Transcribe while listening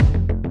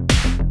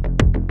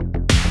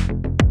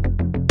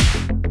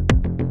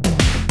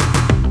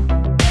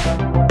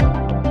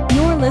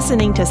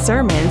listening to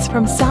sermons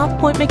from South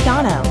Point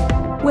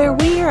McDonough, where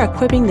we are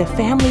equipping the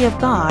family of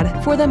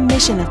God for the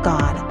mission of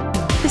God,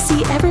 to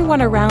see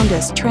everyone around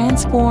us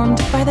transformed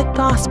by the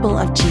gospel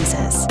of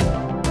Jesus.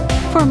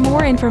 For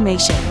more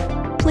information,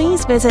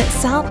 please visit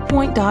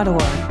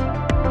southpoint.org.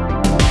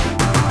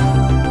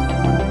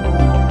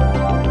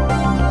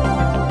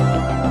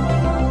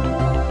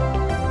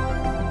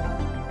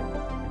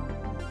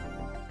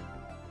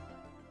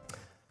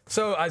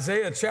 So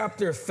Isaiah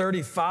chapter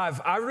 35,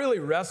 I really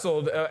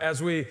wrestled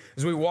as we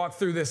walked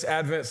through this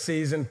Advent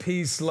season,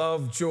 peace,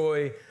 love,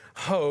 joy,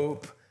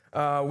 hope.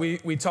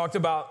 We talked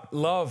about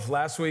love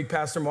last week.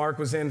 Pastor Mark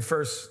was in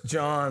 1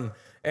 John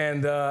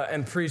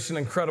and preached an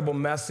incredible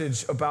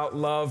message about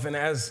love. And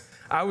as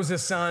I was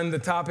assigned the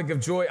topic of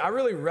joy, I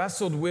really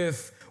wrestled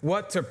with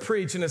what to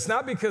preach. And it's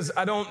not because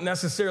I don't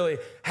necessarily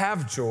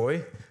have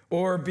joy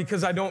or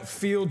because I don't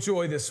feel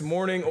joy this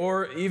morning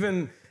or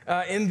even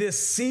in this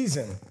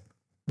season.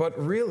 But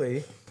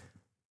really,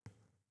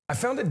 I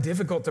found it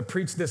difficult to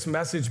preach this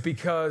message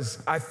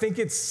because I think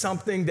it's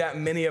something that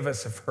many of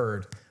us have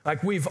heard.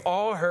 Like we've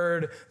all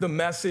heard the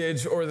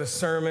message or the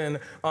sermon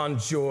on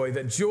joy,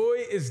 that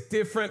joy is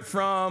different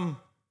from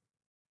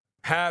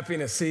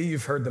happiness. See,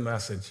 you've heard the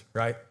message,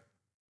 right?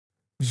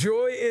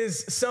 Joy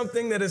is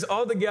something that is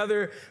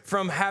altogether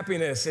from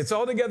happiness. It's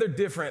altogether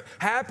different.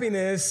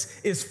 Happiness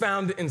is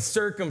found in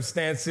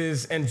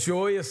circumstances, and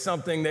joy is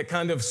something that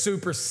kind of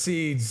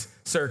supersedes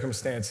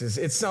circumstances.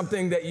 It's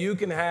something that you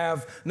can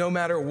have no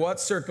matter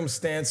what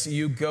circumstance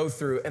you go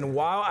through. And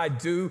while I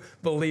do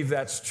believe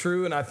that's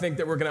true, and I think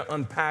that we're going to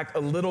unpack a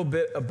little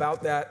bit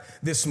about that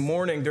this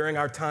morning during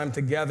our time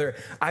together,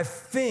 I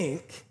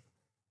think,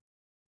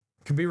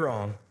 could be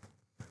wrong,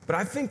 but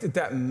I think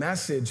that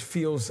message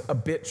feels a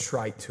bit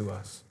trite to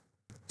us,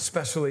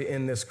 especially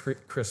in this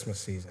Christmas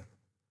season.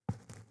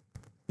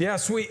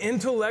 Yes, we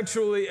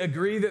intellectually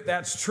agree that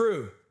that's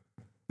true,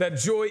 that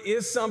joy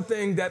is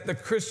something that the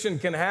Christian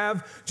can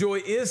have.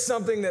 Joy is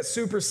something that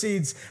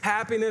supersedes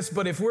happiness.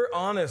 But if we're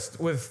honest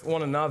with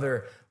one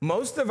another,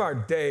 most of our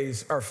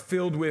days are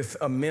filled with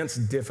immense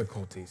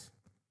difficulties.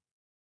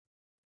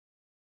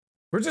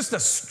 We're just a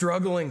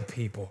struggling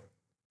people.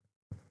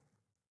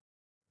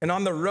 And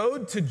on the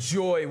road to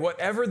joy,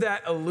 whatever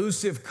that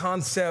elusive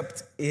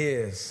concept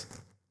is,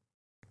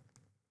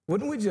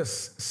 wouldn't we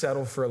just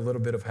settle for a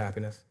little bit of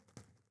happiness?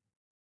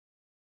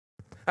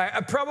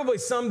 I probably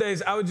some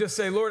days I would just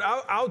say, Lord,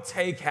 I'll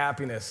take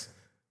happiness.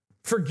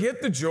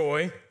 Forget the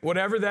joy,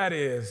 whatever that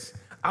is.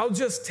 I'll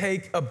just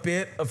take a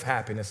bit of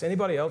happiness.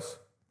 Anybody else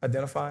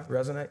identify,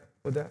 resonate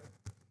with that?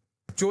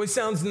 Joy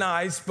sounds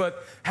nice,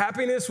 but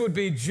happiness would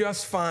be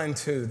just fine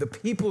too. The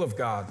people of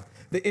God,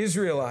 the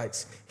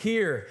Israelites,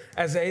 here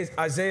as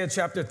Isaiah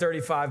chapter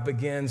 35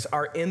 begins,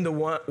 are in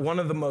one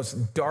of the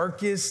most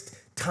darkest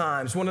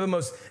times, one of the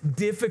most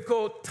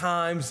difficult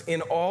times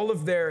in all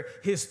of their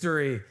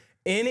history,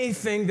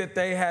 anything that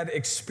they had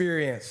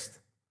experienced.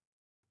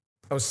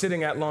 I was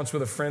sitting at lunch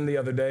with a friend the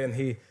other day, and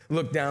he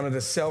looked down at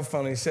his cell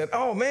phone and he said,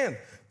 "Oh man,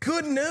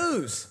 good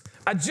news.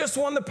 I just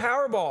won the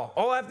Powerball.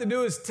 All I have to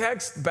do is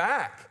text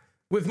back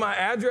with my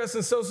address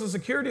and social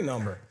security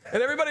number."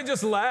 And everybody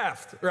just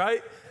laughed,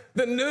 right?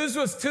 The news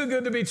was too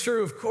good to be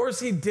true. Of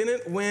course, he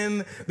didn't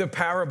win the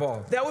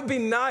Powerball. That would be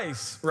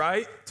nice,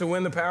 right, to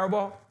win the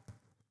Powerball?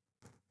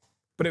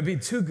 But it'd be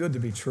too good to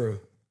be true.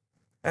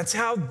 That's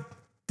how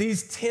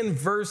these 10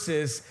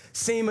 verses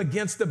seem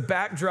against the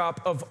backdrop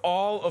of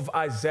all of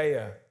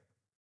Isaiah,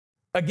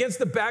 against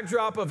the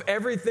backdrop of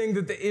everything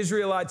that the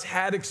Israelites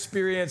had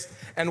experienced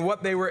and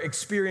what they were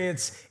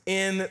experiencing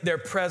in their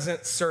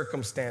present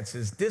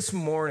circumstances. This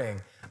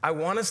morning, I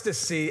want us to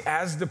see,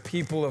 as the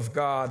people of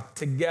God,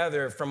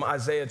 together from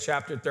Isaiah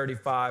chapter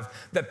 35,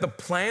 that the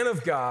plan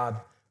of God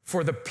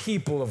for the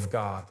people of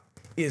God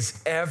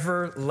is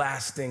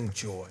everlasting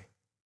joy.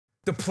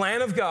 The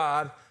plan of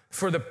God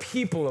for the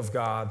people of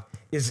God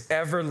is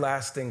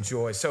everlasting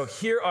joy. So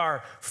here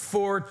are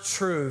 4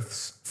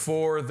 truths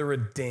for the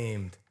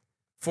redeemed.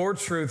 4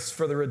 truths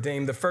for the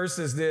redeemed. The first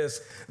is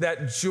this,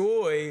 that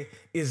joy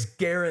is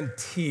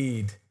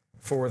guaranteed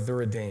for the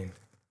redeemed.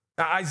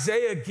 Now,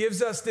 Isaiah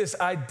gives us this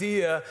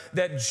idea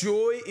that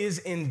joy is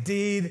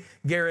indeed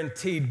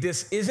guaranteed.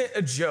 This isn't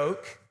a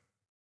joke.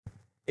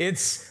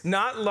 It's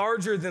not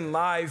larger than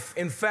life.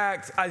 In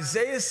fact,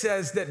 Isaiah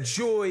says that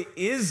joy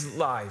is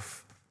life,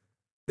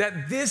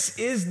 that this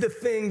is the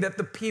thing that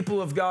the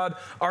people of God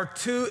are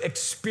to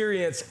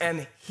experience.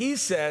 And he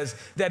says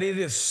that it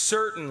is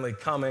certainly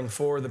coming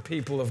for the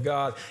people of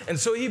God. And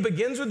so he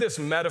begins with this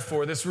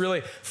metaphor, this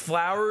really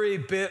flowery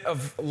bit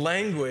of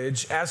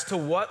language as to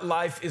what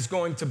life is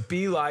going to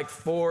be like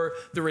for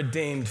the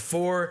redeemed,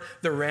 for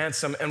the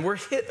ransom. And we're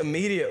hit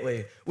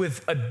immediately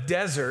with a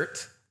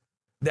desert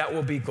that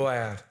will be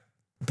glad.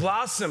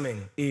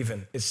 Blossoming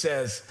even, it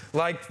says,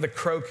 like the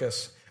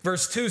crocus.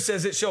 Verse 2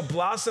 says, it shall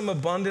blossom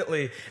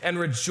abundantly and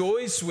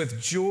rejoice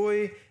with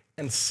joy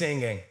and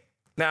singing.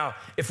 Now,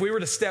 if we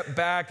were to step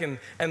back and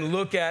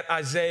look at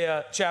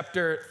Isaiah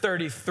chapter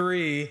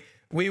 33,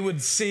 we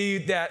would see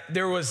that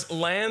there was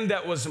land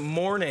that was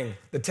mourning.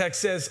 The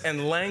text says,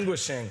 and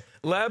languishing.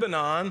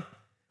 Lebanon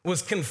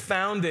was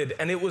confounded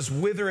and it was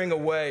withering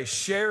away.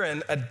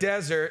 Sharon, a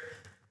desert.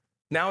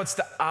 Now it's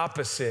the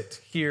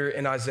opposite here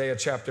in Isaiah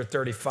chapter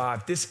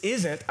 35.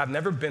 I've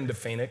never been to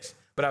Phoenix,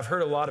 but I've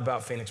heard a lot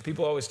about Phoenix.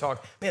 People always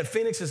talk, man,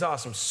 Phoenix is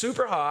awesome,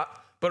 super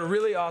hot, but a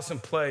really awesome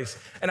place.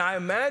 And I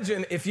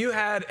imagine if you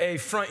had a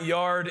front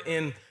yard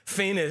in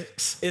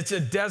Phoenix, it's a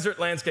desert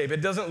landscape.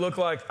 It doesn't look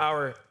like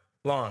our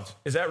lawns.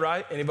 Is that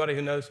right? Anybody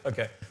who knows?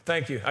 Okay,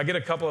 thank you. I get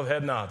a couple of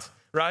head nods,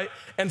 right?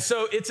 And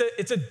so it's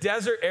a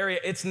desert area.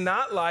 It's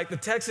not like, the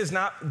text is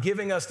not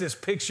giving us this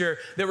picture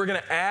that we're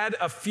gonna add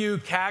a few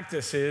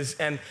cactuses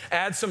and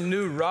add some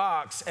new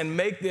rocks and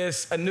make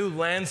this a new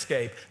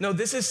landscape. No,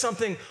 this is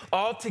something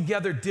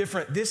altogether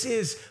different. This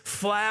is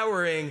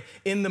flowering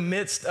in the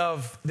midst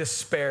of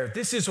despair.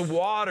 This is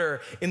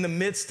water in the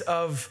midst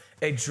of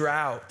a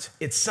drought.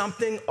 It's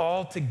something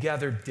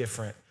altogether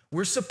different.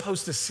 We're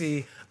supposed to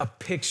see a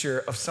picture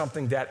of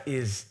something that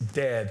is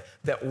dead,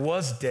 that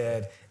was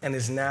dead, and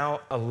is now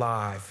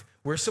alive.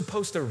 We're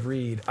supposed to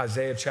read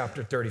Isaiah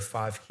chapter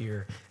 35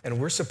 here, and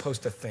we're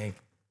supposed to think,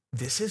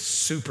 this is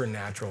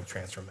supernatural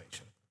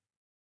transformation.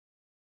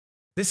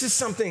 This is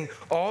something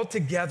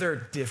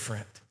altogether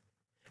different.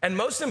 And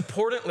most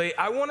importantly,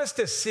 I want us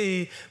to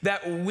see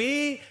that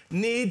we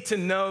need to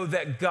know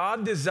that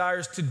God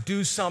desires to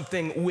do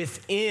something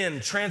within,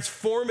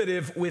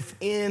 transformative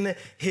within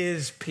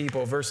his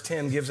people. Verse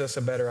 10 gives us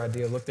a better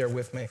idea. Look there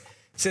with me. It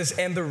says,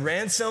 and the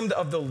ransomed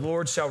of the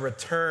Lord shall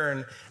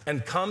return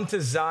and come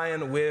to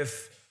Zion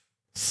with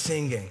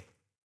singing.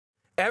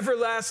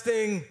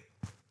 Everlasting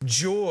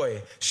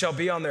joy shall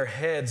be on their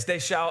heads. They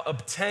shall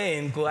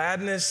obtain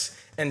gladness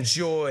and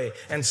joy,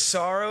 and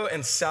sorrow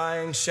and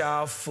sighing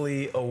shall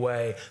flee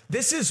away.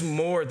 This is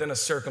more than a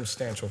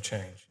circumstantial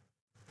change.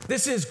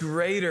 This is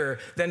greater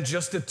than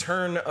just a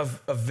turn of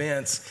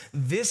events.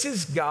 This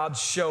is God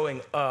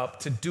showing up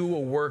to do a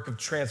work of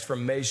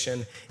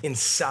transformation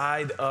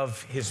inside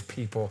of his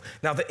people.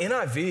 Now, the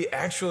NIV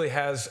actually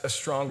has a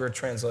stronger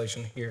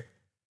translation here.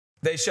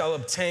 They shall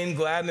obtain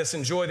gladness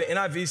and joy. The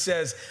NIV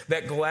says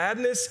that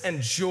gladness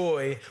and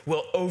joy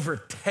will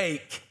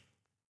overtake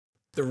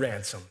the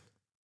ransom.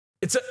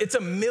 It's a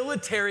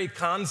military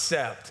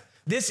concept.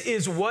 This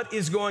is what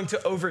is going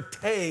to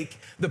overtake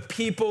the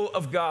people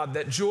of God,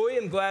 that joy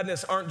and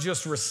gladness aren't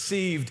just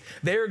received,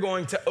 they're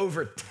going to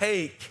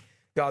overtake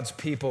God's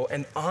people.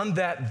 And on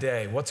that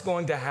day, what's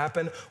going to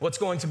happen? What's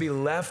going to be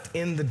left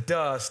in the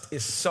dust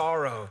is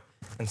sorrow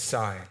and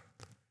sighing.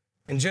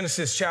 In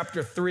Genesis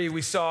chapter 3,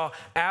 we saw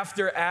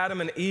after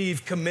Adam and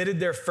Eve committed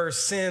their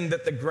first sin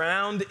that the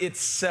ground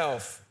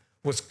itself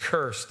was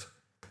cursed.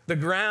 The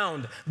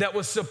ground that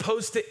was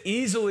supposed to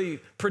easily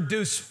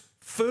produce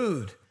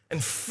food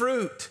and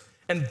fruit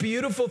and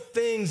beautiful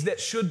things that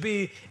should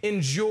be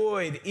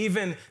enjoyed,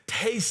 even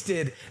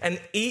tasted and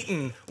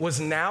eaten, was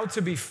now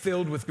to be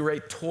filled with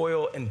great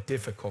toil and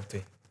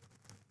difficulty.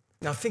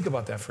 Now think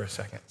about that for a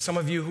second. Some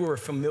of you who are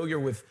familiar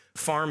with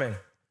farming,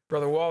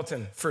 Brother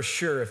Walton, for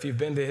sure, if you've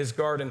been to his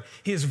garden,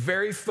 he is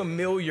very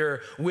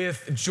familiar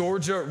with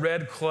Georgia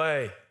red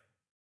clay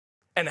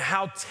and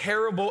how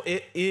terrible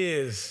it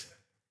is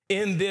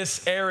in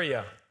this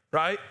area,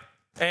 right?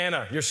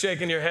 Anna, you're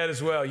shaking your head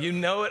as well. You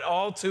know it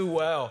all too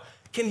well.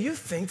 Can you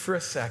think for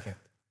a second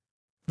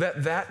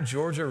that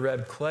Georgia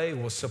red clay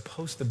was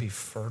supposed to be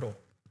fertile,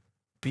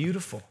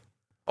 beautiful,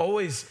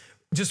 always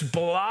just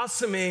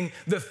blossoming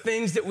the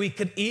things that we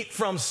could eat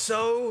from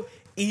so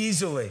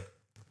easily?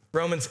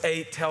 Romans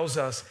 8 tells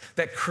us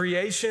that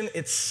creation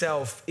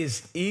itself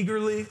is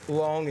eagerly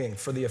longing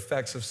for the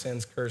effects of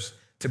sin's curse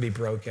to be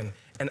broken.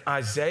 And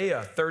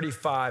Isaiah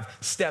 35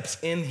 steps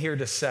in here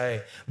to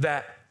say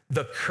that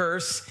the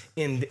curse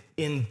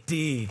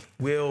indeed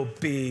will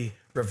be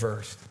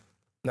reversed.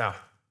 Now,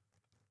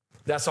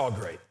 that's all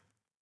great.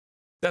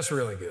 That's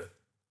really good.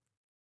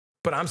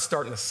 But I'm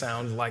starting to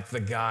sound like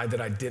the guy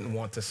that I didn't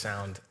want to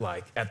sound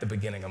like at the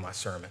beginning of my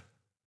sermon,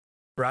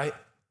 right?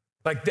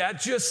 Like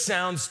that just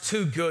sounds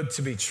too good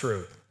to be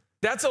true.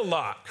 That's a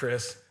lot,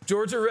 Chris.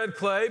 Georgia red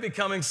clay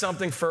becoming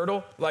something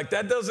fertile, like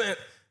that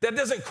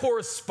doesn't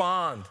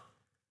correspond.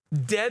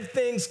 Dead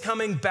things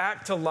coming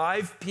back to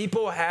life,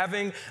 people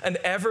having an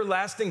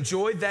everlasting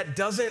joy, that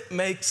doesn't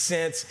make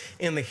sense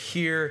in the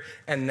here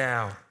and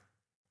now.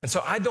 And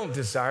so I don't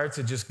desire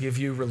to just give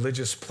you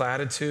religious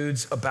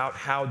platitudes about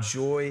how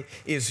joy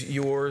is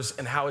yours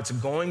and how it's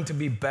going to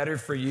be better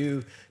for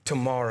you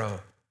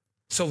tomorrow.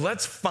 So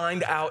let's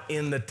find out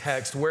in the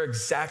text where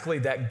exactly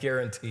that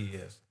guarantee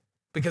is.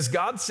 Because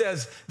God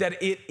says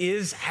that it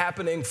is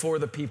happening for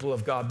the people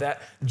of God,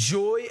 that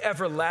joy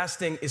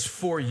everlasting is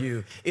for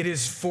you. It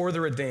is for the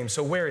redeemed.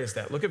 So where is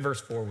that? Look at verse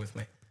 4 with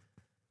me.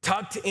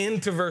 Tucked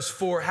into verse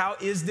 4, how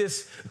is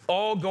this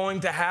all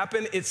going to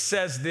happen? It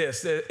says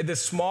this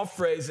small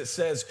phrase, it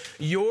says,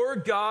 your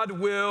God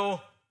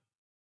will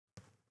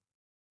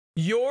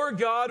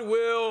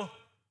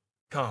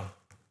come.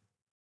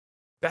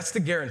 That's the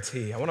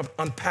guarantee. I want to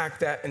unpack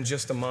that in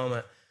just a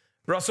moment.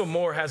 Russell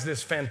Moore has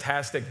this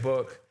fantastic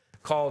book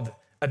called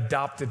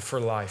Adopted for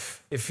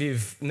Life. If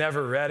you've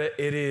never read it,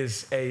 it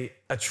is a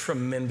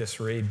tremendous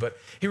read. But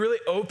he really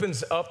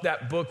opens up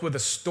that book with a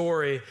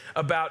story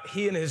about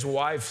he and his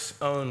wife's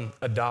own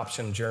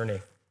adoption journey.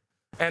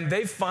 And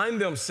they find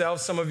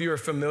themselves, some of you are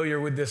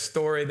familiar with this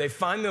story, they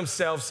find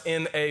themselves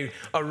in a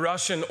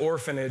Russian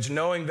orphanage,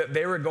 knowing that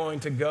they were going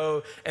to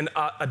go and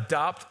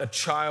adopt a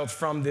child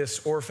from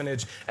this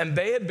orphanage. And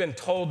they had been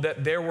told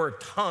that there were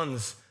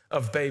tons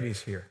of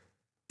babies here.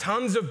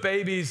 Tons of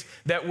babies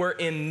that were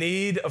in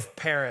need of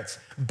parents.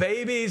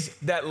 Babies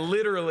that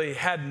literally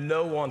had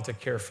no one to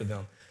care for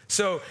them.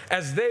 So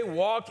as they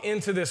walk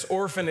into this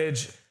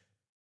orphanage,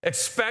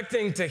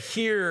 expecting to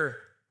hear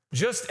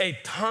just a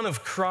ton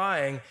of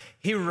crying,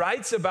 he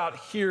writes about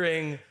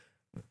hearing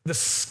the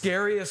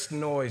scariest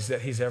noise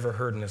that he's ever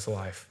heard in his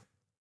life.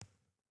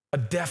 A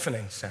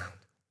deafening sound.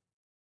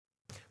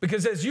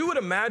 Because as you would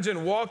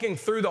imagine walking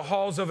through the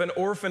halls of an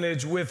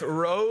orphanage with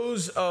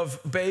rows of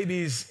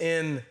babies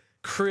in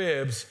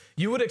cribs,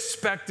 you would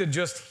expect to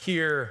just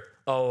hear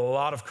a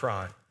lot of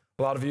crying.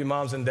 A lot of you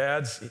moms and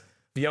dads,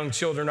 the young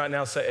children right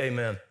now say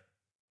amen.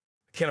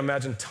 I can't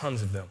imagine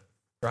tons of them,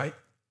 right?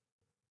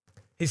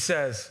 He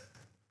says,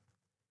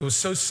 it was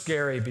so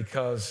scary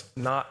because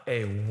not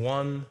a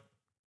one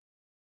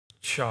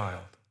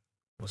child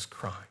was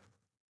crying.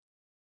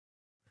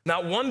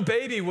 Not one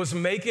baby was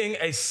making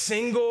a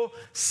single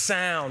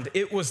sound.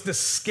 It was the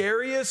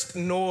scariest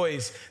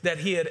noise that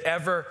he had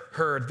ever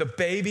heard. The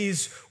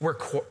babies were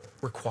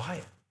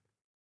quiet.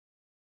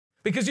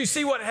 Because you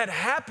see, what had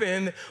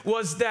happened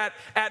was that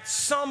at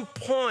some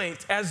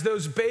point, as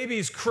those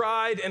babies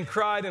cried and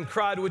cried and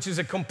cried, which is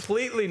a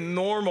completely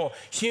normal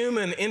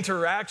human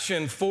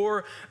interaction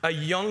for a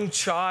young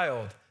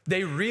child,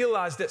 they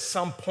realized at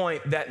some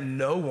point that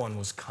no one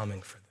was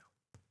coming for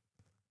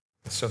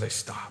them. So they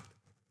stopped.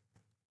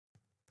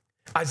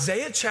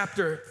 Isaiah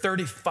chapter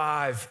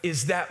 35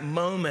 is that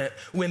moment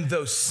when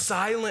those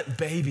silent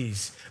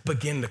babies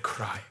begin to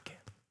cry again.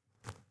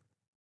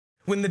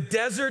 When the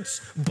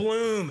deserts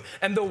bloom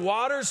and the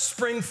waters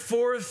spring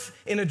forth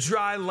in a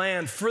dry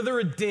land for the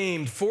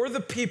redeemed, for the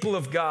people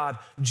of God,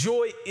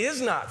 joy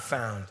is not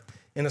found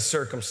in a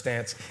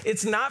circumstance.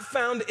 It's not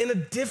found in a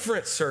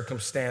different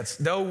circumstance,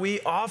 though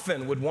we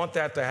often would want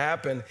that to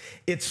happen.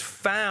 It's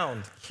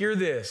found, hear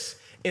this,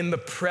 in the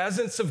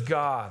presence of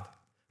God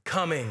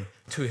coming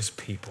to his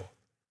people.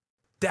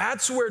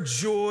 That's where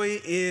joy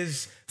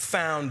is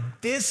found.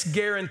 This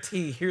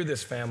guarantee, hear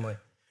this, family,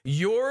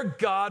 your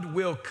God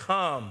will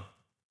come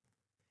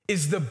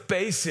is the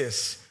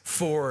basis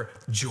for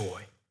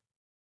joy.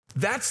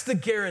 That's the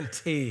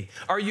guarantee.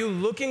 Are you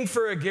looking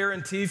for a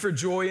guarantee for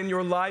joy in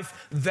your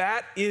life?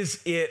 That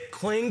is it.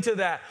 Cling to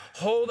that.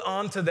 Hold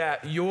on to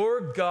that.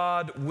 Your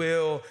God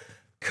will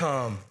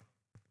come.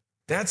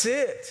 That's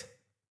it.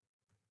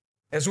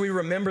 As we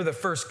remember the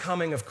first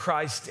coming of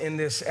Christ in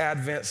this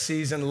Advent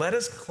season, let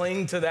us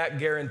cling to that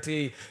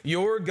guarantee.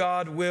 Your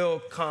God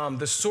will come.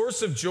 The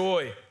source of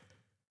joy,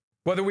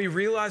 whether we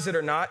realize it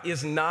or not,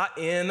 is not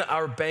in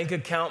our bank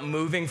account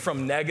moving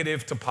from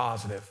negative to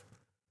positive.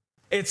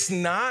 It's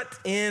not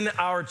in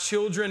our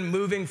children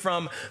moving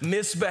from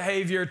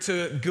misbehavior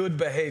to good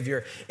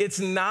behavior. It's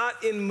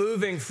not in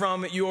moving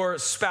from your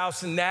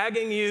spouse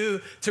nagging you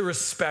to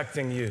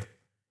respecting you.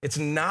 It's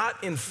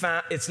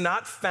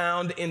not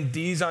found in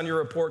D's on your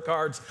report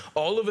cards,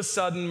 all of a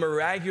sudden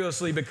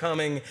miraculously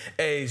becoming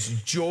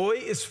A's. Joy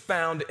is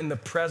found in the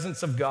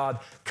presence of God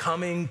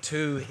coming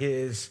to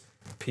his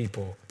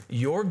people.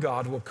 Your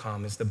God will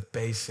come is the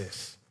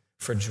basis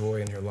for joy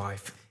in your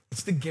life.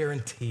 It's the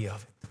guarantee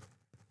of it.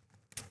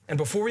 And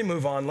before we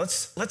move on,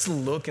 let's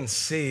look and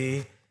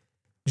see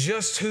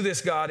just who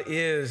this God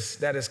is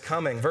that is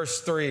coming.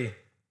 Verse 3,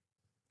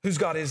 whose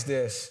God is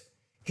this?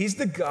 He's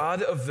the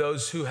God of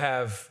those who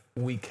have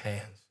weak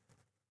hands.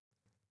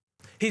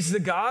 He's the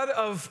God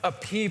of a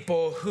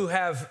people who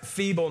have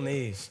feeble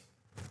knees.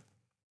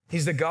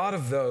 He's the God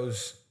of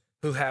those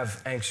who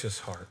have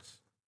anxious hearts.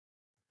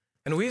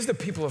 And we as the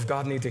people of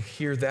God need to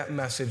hear that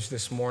message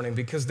this morning,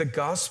 because the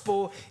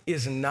gospel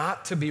is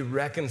not to be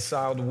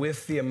reconciled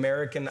with the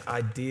American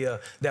idea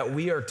that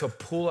we are to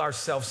pull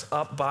ourselves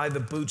up by the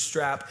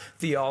bootstrap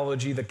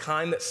theology, the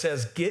kind that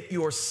says, get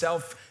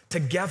yourself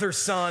together,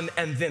 son,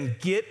 and then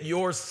get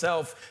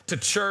yourself to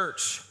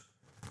church.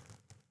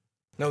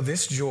 No,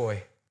 this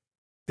joy,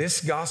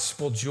 this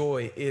gospel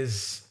joy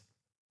is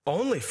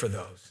only for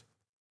those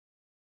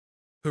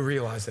who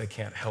realize they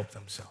can't help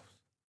themselves.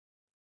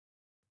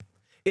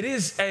 It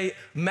is a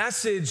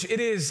message, it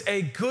is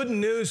a good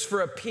news for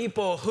a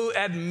people who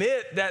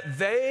admit that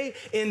they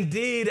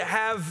indeed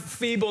have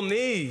feeble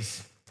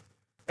knees,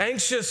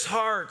 anxious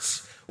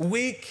hearts,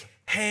 weak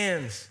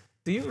hands.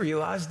 Do you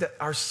realize that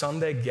our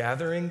Sunday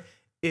gathering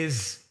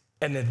is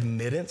an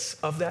admittance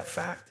of that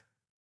fact?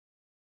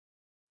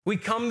 We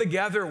come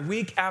together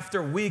week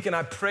after week, and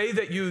I pray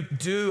that you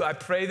do. I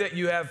pray that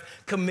you have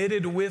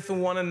committed with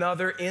one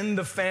another in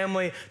the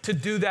family to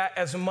do that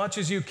as much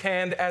as you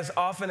can, as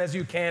often as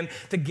you can,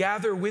 to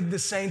gather with the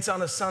saints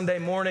on a Sunday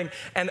morning.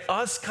 And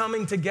us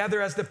coming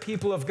together as the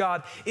people of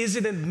God is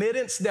an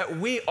admittance that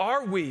we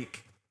are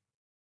weak,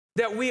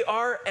 that we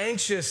are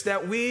anxious,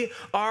 that we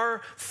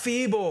are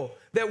feeble,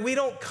 that we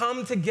don't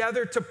come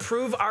together to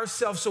prove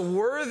ourselves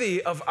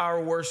worthy of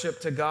our worship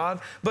to God,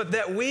 but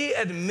that we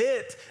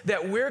admit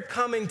that we're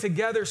coming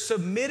together,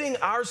 submitting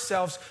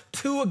ourselves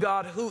to a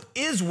God who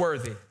is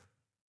worthy.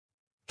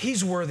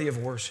 He's worthy of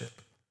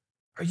worship.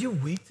 Are you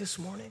weak this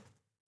morning?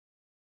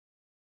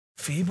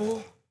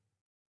 Feeble?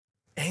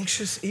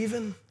 Anxious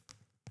even?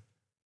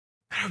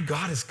 Our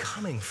God is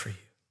coming for you.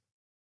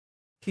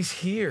 He's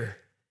here.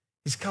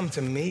 He's come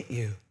to meet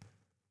you.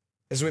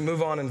 As we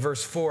move on in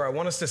verse 4, I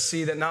want us to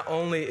see that not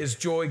only is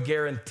joy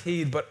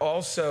guaranteed, but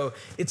also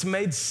it's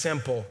made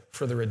simple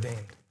for the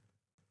redeemed.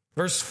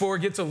 Verse 4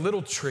 gets a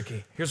little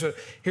tricky.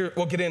 Here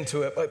we'll get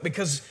into it,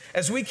 because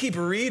as we keep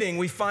reading,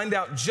 we find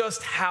out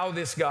just how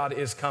this God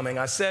is coming.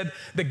 I said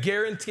the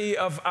guarantee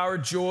of our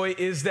joy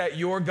is that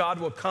your God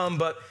will come,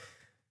 but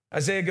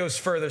Isaiah goes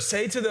further.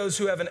 Say to those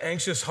who have an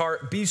anxious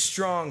heart, be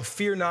strong,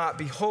 fear not.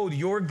 Behold,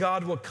 your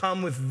God will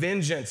come with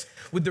vengeance,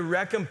 with the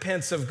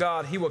recompense of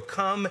God. He will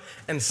come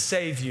and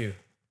save you.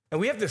 And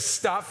we have to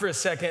stop for a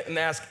second and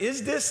ask,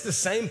 is this the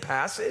same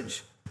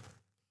passage?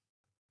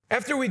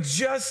 After we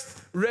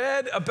just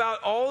read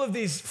about all of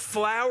these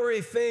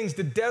flowery things,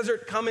 the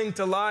desert coming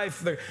to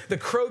life, the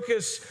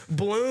crocus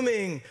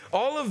blooming,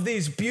 all of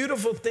these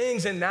beautiful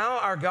things, and now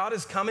our God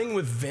is coming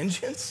with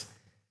vengeance?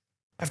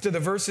 After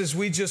the verses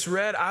we just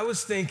read, I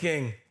was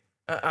thinking,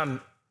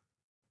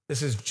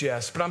 this is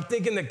jest, but I'm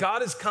thinking that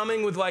God is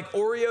coming with like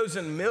Oreos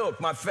and milk,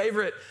 my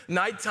favorite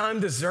nighttime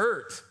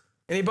dessert.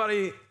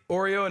 Anybody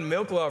Oreo and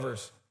milk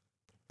lovers?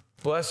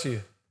 Bless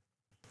you.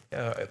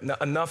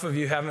 Enough of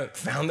you haven't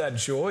found that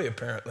joy,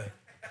 apparently.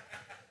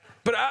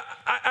 But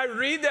I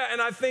read that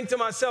and I think to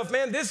myself,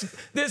 man,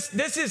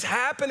 this is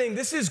happening.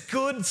 This is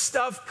good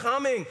stuff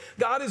coming.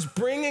 God is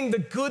bringing the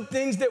good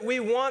things that we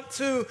want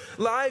to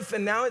life.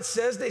 And now it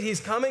says that he's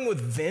coming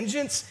with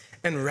vengeance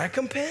and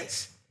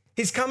recompense.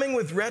 He's coming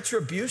with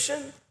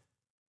retribution.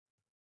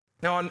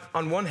 Now,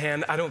 on one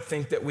hand, I don't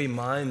think that we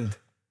mind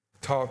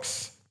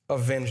talks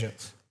of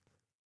vengeance.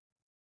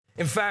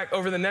 In fact,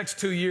 over the next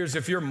 2 years,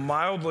 if you're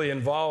mildly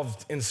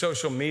involved in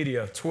social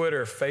media,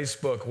 Twitter,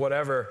 Facebook,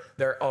 whatever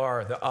there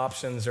are, the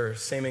options are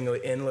seemingly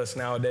endless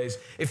nowadays.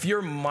 If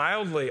you're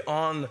mildly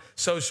on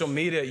social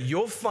media,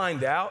 you'll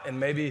find out,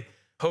 and maybe,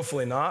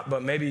 hopefully not,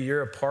 but maybe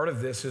you're a part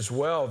of this as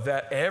well,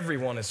 that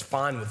everyone is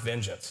fine with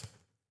vengeance.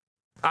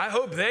 I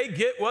hope they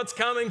get what's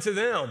coming to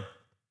them.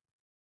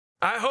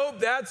 I hope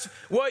that's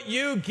what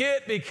you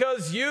get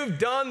because you've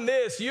done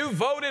this. You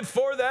voted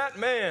for that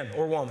man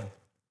or woman.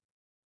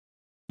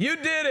 You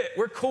did it.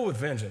 We're cool with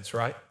vengeance,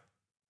 right?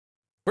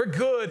 We're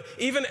good.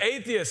 Even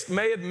atheists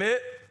may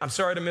admit, I'm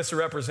sorry to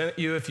misrepresent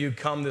you if you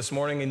come this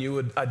morning and you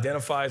would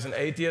identify as an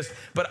atheist,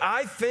 but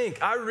I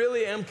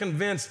really am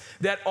convinced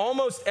that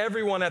almost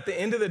everyone at the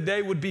end of the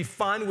day would be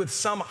fine with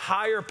some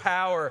higher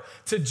power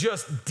to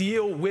just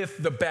deal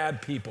with the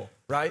bad people,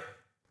 right?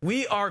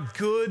 We are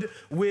good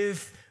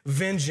with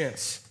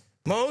vengeance.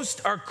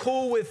 Most are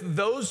cool with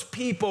those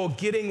people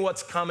getting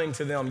what's coming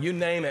to them. You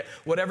name it,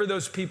 whatever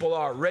those people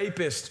are,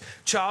 rapists,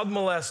 child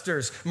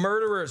molesters,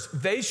 murderers,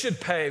 they should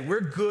pay.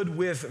 We're good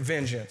with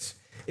vengeance.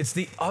 It's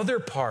the other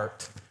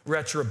part,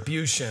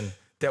 retribution,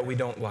 that we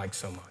don't like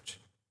so much.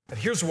 And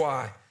here's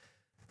why.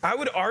 I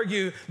would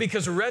argue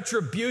because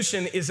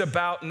retribution is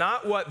about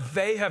not what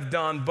they have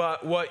done,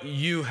 but what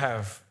you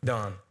have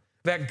done.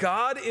 That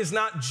God is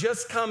not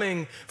just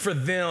coming for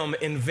them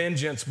in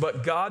vengeance,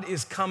 but God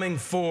is coming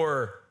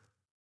for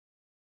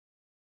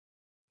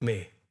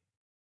me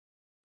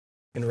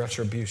in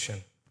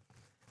retribution.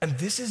 And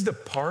this is the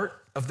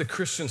part of the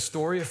Christian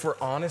story, if we're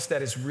honest,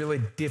 that is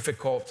really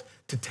difficult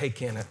to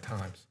take in at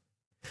times.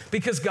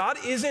 Because God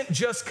isn't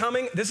just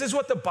coming, this is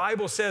what the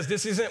Bible says,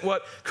 this isn't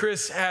what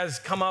Chris has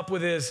come up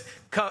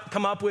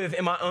with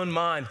in my own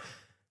mind.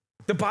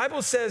 The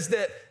Bible says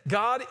that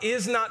God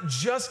is not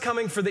just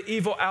coming for the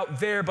evil out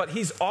there, but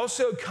he's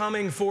also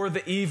coming for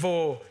the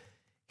evil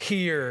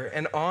here.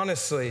 And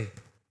honestly,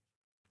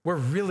 we're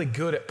really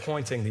good at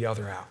pointing the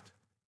other out.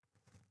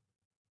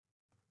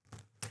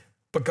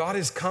 But God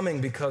is coming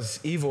because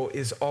evil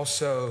is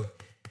also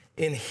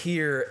in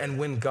here. And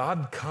when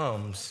God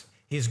comes,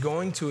 he's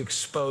going to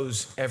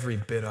expose every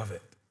bit of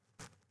it.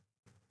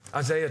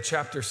 Isaiah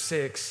chapter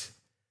 6,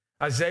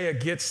 Isaiah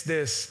gets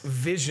this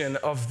vision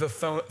of the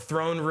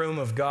throne room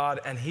of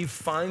God, and he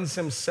finds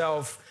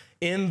himself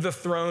in the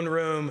throne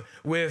room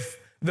with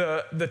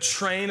the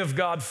train of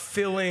God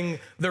filling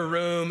the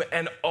room,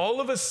 and all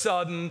of a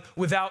sudden,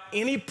 without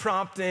any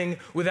prompting,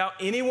 without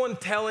anyone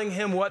telling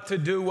him what to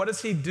do, what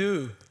does he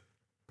do?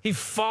 He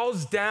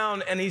falls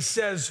down and he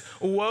says,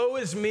 "Woe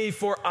is me,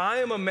 for I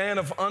am a man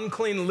of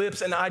unclean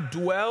lips, and I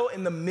dwell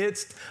in the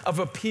midst of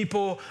a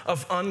people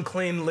of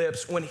unclean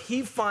lips." When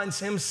he finds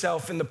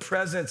himself in the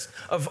presence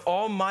of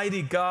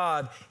Almighty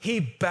God, he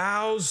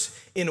bows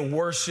in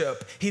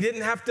worship. He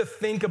didn't have to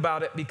think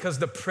about it because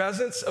the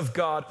presence of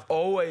God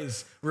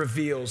always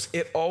reveals,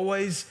 it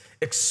always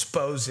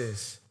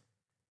exposes.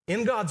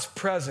 In God's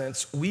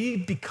presence, we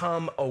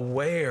become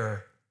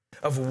aware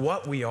of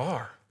what we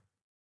are.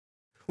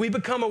 We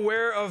become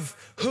aware of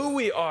who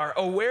we are,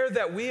 aware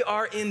that we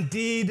are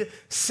indeed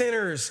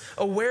sinners,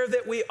 aware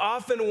that we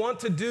often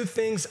want to do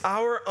things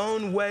our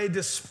own way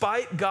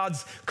despite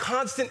God's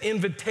constant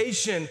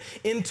invitation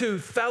into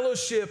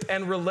fellowship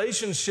and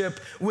relationship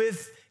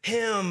with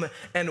Him.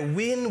 And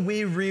when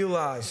we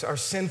realize our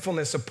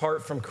sinfulness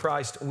apart from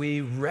Christ, we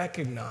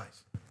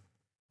recognize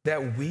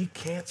that we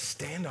can't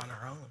stand on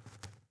our own.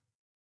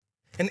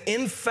 And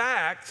in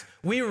fact,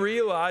 we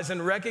realize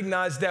and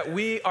recognize that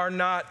we are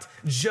not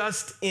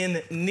just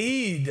in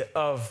need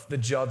of the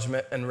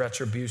judgment and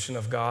retribution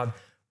of God,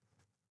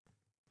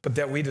 but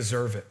that we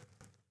deserve it.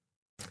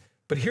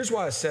 But here's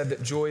why I said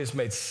that joy is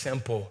made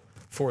simple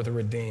for the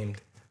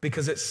redeemed,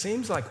 because it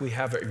seems like we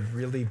have a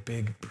really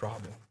big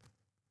problem.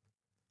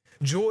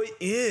 Joy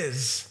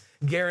is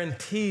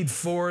guaranteed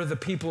for the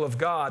people of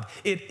God.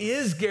 It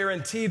is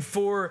guaranteed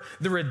for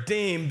the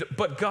redeemed,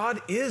 but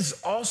God is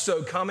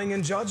also coming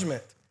in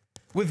judgment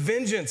with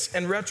vengeance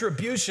and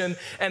retribution,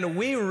 and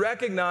we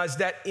recognize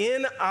that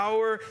in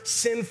our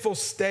sinful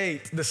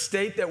state, the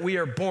state that we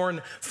are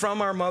born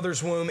from our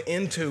mother's womb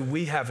into,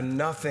 we have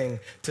nothing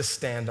to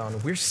stand on.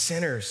 We're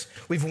sinners.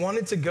 We've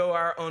wanted to go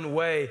our own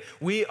way.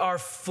 We are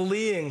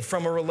fleeing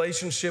from a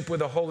relationship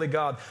with a holy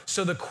God.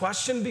 So the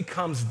question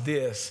becomes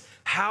this: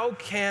 how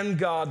can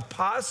God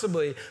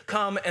possibly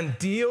come and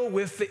deal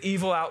with the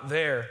evil out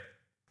there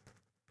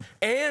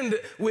and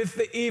with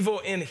the evil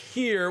in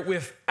here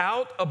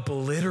without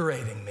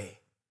obliterating me?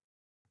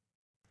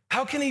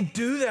 How can He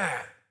do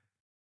that?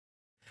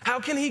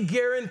 How can He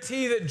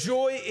guarantee that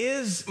joy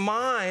is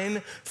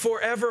mine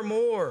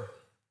forevermore?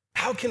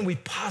 How can we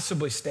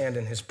possibly stand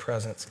in His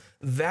presence?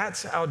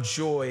 That's how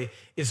joy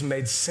is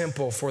made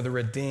simple for the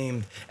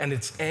redeemed, and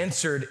it's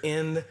answered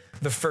in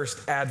the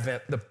first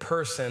advent, the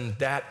person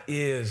that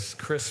is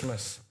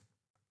Christmas.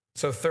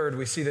 So third,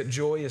 we see that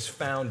joy is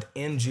found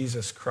in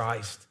Jesus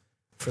Christ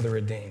for the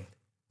redeemed.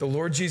 The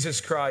Lord Jesus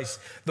Christ,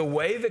 the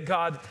way that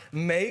God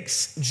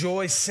makes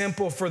joy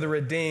simple for the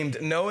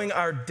redeemed, knowing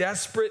our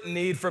desperate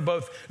need for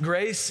both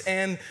grace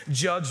and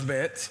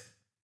judgment,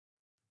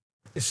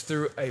 is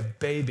through a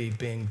baby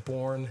being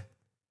born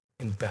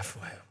in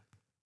Bethlehem.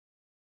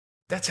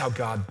 That's how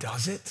God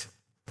does it.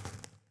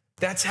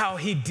 That's how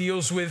He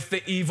deals with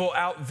the evil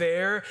out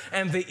there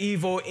and the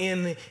evil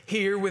in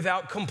here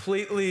without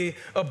completely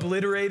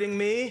obliterating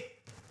me.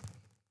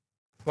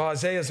 While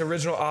Isaiah's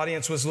original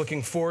audience was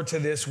looking forward to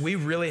this, we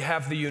really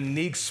have the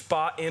unique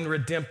spot in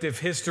redemptive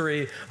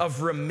history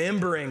of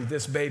remembering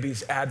this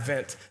baby's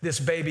advent, this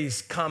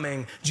baby's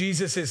coming.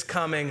 Jesus is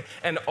coming,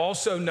 and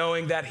also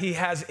knowing that He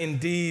has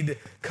indeed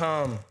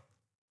come.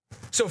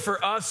 So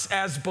for us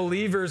as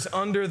believers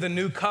under the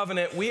new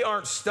covenant, we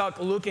aren't stuck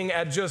looking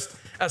at just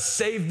a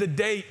save the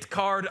date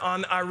card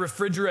on our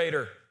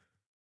refrigerator.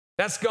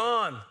 That's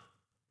gone.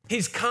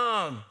 He's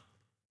come.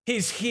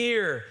 He's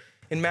here.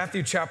 In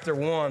Matthew chapter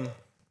 1,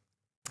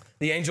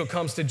 the angel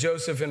comes to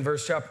Joseph in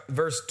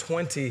verse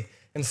 20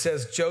 and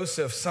says,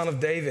 "Joseph, son of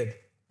David,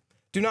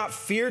 do not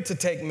fear to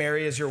take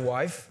Mary as your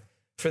wife,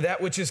 for that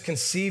which is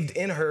conceived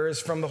in her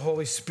is from the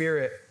Holy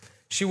Spirit.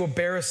 She will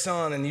bear a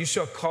son, and you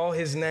shall call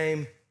his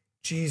name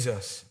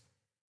Jesus,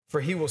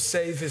 for he will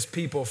save his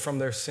people from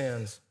their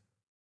sins."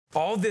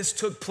 All this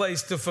took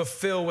place to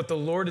fulfill what the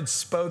Lord had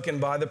spoken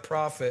by the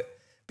prophet.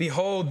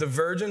 "Behold, the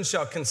virgin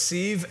shall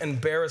conceive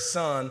and bear a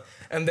son,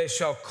 and they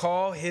shall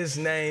call his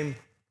name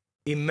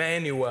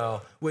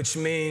Emmanuel," which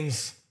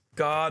means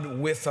God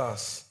with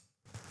us.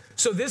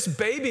 So this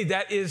baby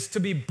that is to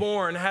be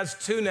born has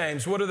two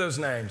names. What are those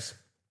names?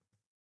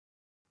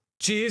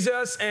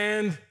 Jesus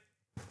and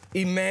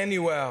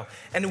Emmanuel.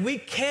 And we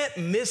can't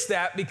miss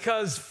that,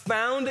 because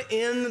found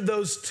in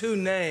those two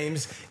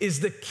names is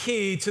the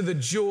key to the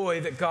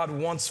joy that God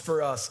wants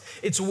for us.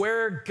 It's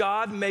where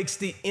God makes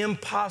the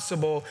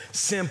impossible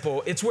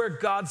simple. It's where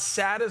God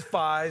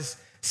satisfies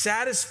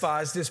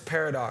this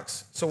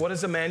paradox. So what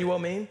does Emmanuel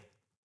mean?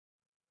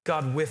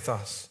 God with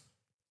us.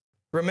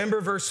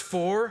 Remember verse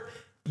 4,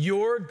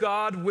 your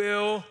God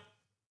will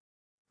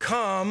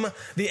come.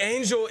 The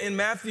angel in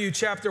Matthew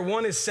chapter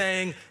 1 is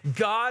saying,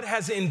 God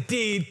has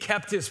indeed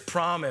kept his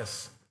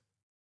promise.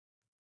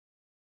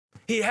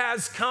 He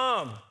has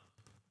come.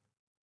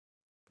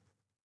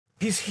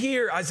 He's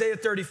here. Isaiah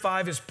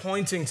 35 is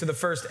pointing to the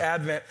first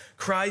advent,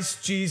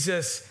 Christ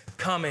Jesus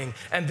coming.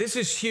 And this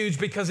is huge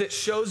because it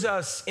shows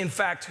us, in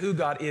fact, who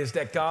God is,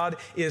 that God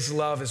is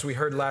love, as we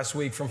heard last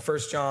week from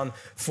 1 John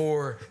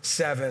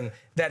 4:7,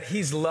 that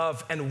he's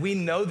love. And we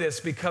know this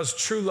because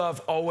true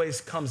love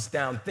always comes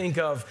down. Think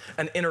of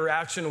an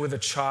interaction with a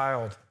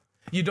child.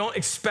 You don't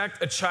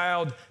expect a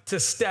child to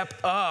step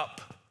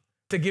up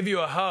to give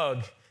you a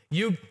hug.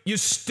 You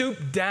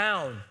stoop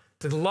down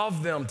to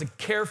love them, to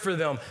care for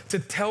them, to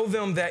tell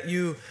them that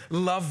you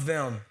love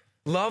them.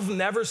 Love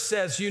never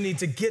says you need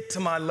to get to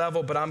my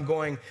level, but I'm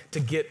going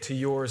to get to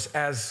yours.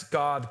 As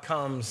God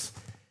comes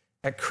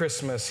at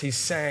Christmas, he's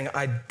saying,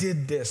 I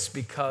did this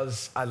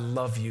because I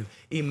love you.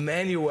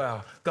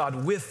 Emmanuel,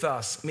 God with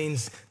us,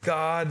 means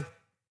God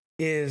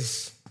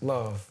is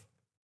love.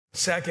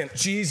 Second,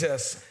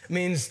 Jesus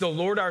means the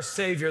Lord our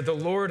Savior, the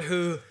Lord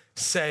who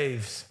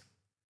saves.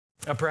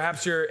 Now,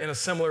 perhaps you're in a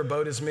similar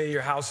boat as me.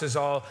 Your house is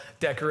all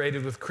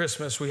decorated with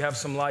Christmas. We have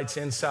some lights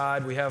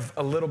inside. We have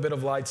a little bit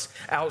of lights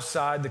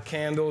outside. The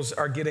candles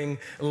are getting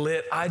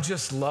lit. I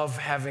just love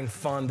having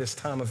fun this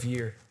time of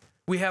year.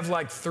 We have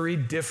like 3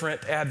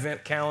 different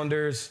Advent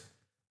calendars,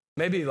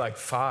 maybe like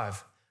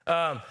 5.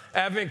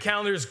 Advent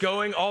calendars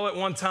going all at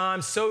one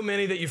time, so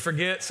many that you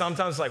forget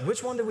sometimes, like,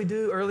 which one did we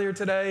do earlier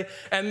today?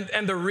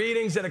 And the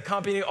readings that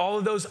accompany all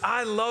of those,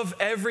 I love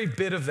every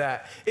bit of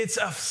that. It's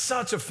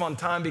such a fun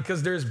time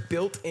because there's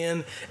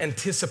built-in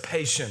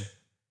anticipation.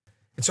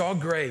 It's all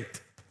great.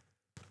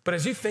 But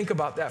as you think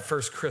about that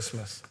first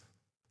Christmas,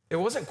 it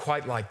wasn't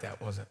quite like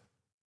that, was it?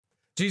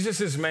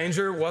 Jesus'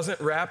 manger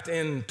wasn't wrapped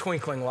in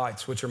twinkling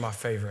lights, which are my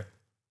favorite.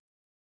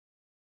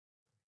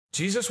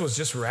 Jesus was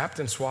just wrapped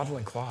in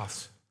swaddling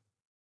cloths,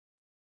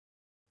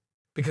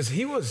 because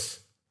he was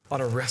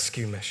on a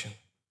rescue mission.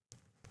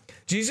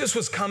 Jesus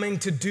was coming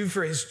to do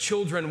for his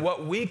children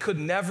what we could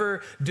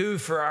never do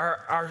for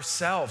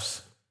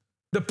ourselves.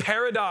 The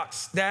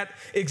paradox that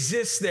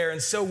exists there.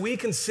 And so we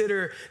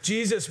consider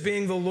Jesus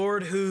being the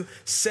Lord who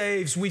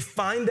saves. We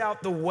find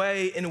out the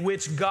way in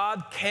which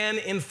God can,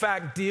 in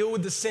fact, deal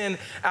with the sin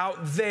out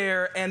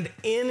there and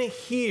in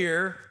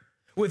here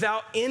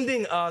without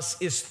ending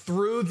us is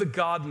through the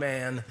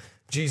God-man,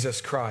 Jesus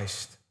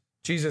Christ.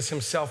 Jesus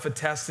himself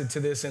attested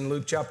to this in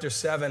Luke chapter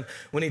 7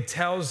 when he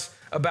tells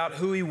about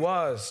who he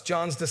was,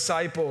 John's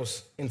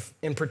disciples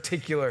in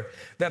particular,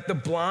 that the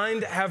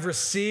blind have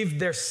received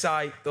their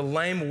sight, the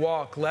lame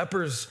walk,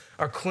 lepers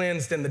are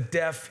cleansed, and the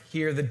deaf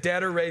hear, the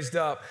dead are raised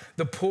up,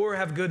 the poor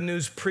have good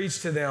news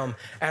preached to them,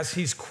 as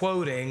he's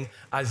quoting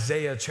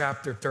Isaiah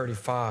chapter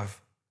 35.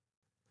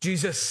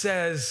 Jesus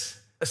says,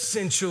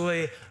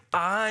 essentially,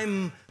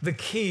 I'm the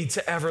key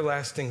to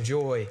everlasting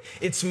joy.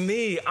 It's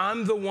me.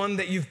 I'm the one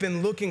that you've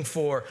been looking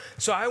for.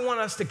 So I want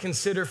us to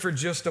consider for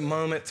just a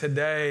moment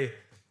today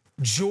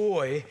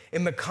joy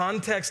in the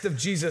context of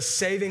Jesus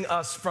saving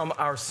us from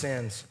our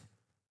sins.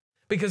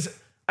 Because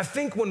I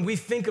think when we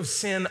think of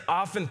sin,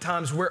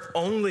 oftentimes we're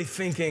only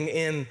thinking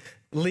in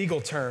legal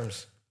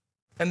terms.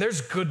 And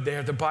there's good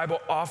there. The Bible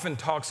often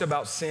talks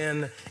about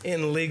sin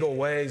in legal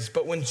ways.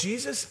 But when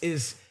Jesus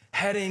is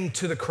heading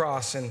to the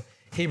cross in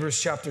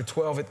Hebrews chapter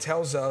 12, it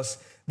tells us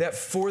that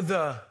for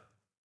the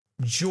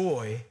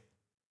joy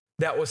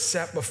that was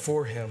set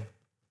before him,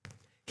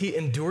 he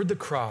endured the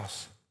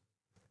cross,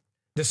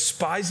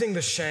 despising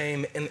the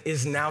shame, and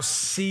is now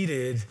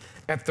seated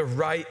at the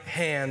right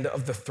hand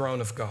of the throne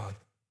of God.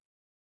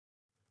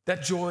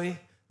 That joy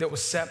that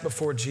was set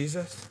before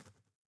Jesus,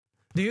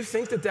 do you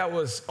think that that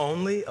was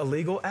only a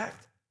legal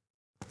act?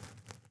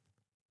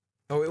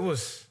 No, it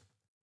was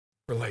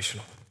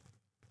relational.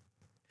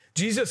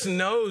 Jesus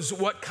knows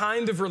what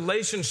kind of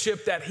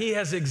relationship that he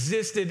has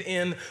existed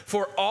in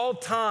for all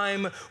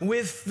time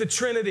with the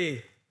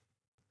Trinity.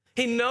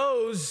 He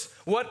knows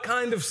what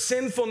kind of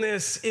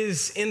sinfulness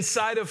is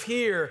inside of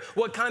here,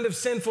 what kind of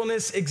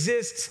sinfulness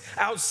exists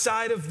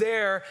outside of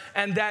there,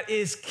 and that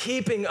is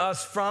keeping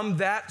us from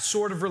that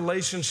sort of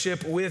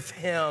relationship with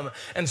him.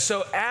 And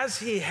so as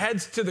he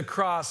heads to the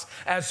cross,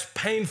 as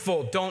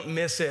painful, don't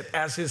miss it,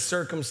 as his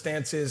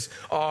circumstances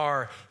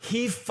are,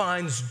 he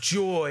finds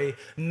joy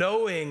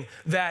knowing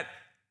that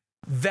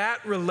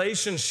that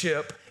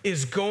relationship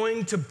is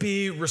going to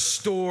be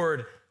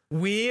restored.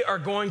 We are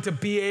going to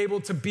be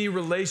able to be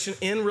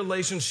in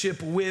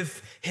relationship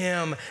with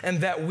him,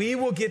 and that we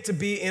will get to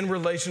be in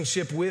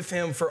relationship with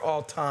him for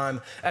all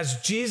time.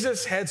 As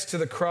Jesus heads to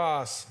the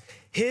cross,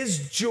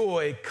 his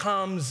joy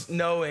comes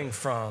knowing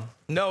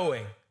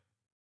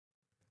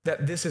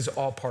that this is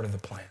all part of the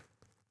plan.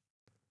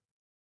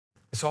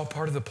 It's all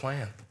part of the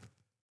plan.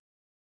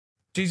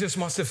 Jesus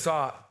must have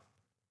thought,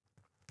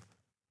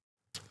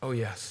 oh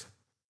yes,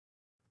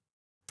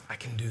 I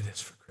can do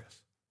this for Chris.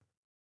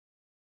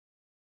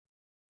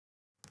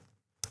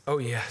 Oh,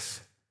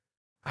 yes,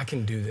 I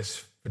can do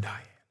this for Diane.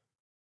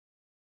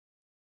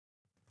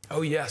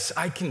 Oh, yes,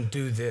 I can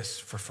do this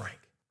for Frank.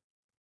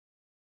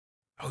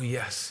 Oh,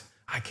 yes,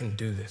 I can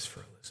do this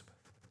for Elizabeth.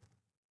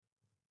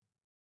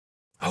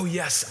 Oh,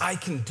 yes, I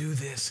can do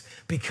this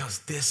because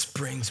this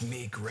brings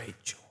me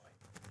great joy.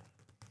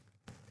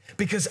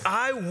 Because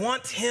I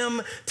want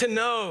him to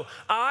know,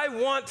 I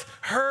want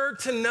her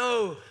to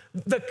know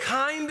the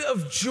kind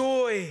of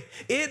joy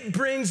it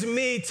brings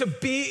me to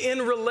be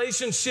in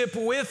relationship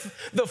with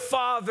the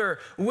Father,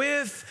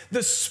 with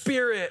the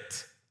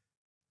Spirit.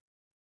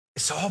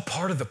 It's all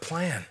part of the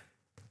plan.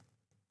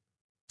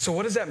 So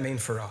what does that mean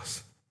for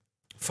us?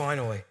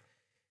 Finally,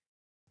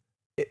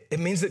 it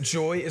means that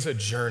joy is a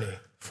journey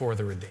for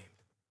the redeemed.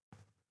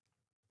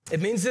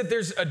 It means that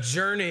there's a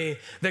journey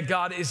that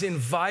God is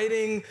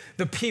inviting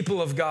the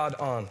people of God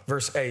on,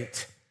 verse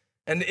 8.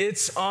 And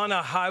it's on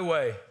a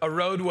highway, a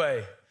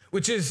roadway,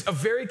 which is a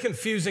very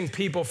confusing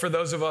people for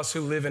those of us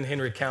who live in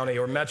Henry County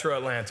or Metro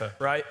Atlanta,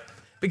 right?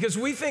 Because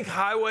we think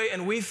highway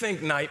and we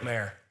think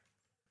nightmare.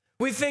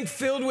 We think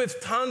filled with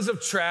tons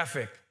of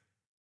traffic.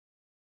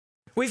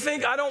 We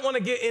think I don't want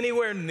to get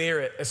anywhere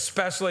near it,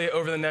 especially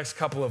over the next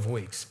couple of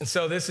weeks. And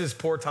so this is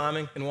poor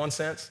timing in one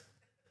sense.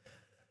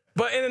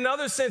 But in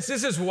another sense,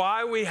 this is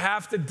why we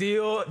have to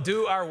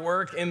do our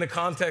work in the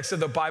context of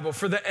the Bible.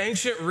 For the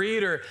ancient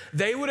reader,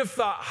 they would have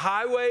thought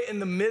highway in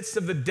the midst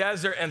of the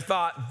desert and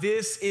thought,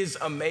 this is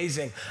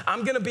amazing.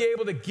 I'm going to be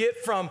able to get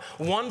from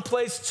one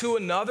place to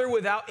another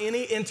without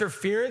any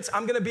interference.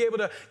 I'm going to be able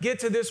to get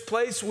to this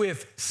place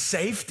with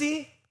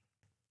safety,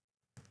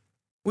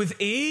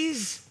 with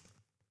ease,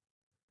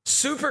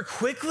 super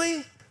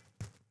quickly.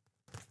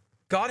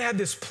 God had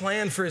this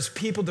plan for his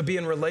people to be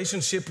in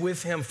relationship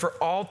with him for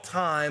all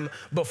time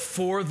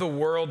before the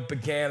world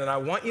began. And I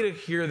want you to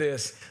hear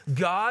this.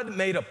 God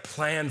made a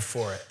plan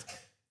for it.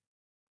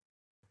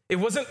 It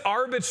wasn't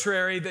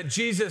arbitrary that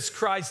Jesus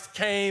Christ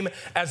came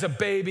as a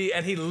baby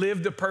and he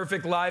lived a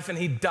perfect life and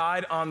he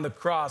died on the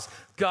cross.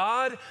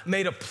 God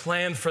made a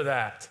plan for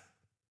that.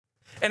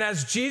 And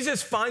as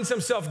Jesus finds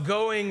himself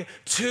going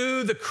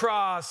to the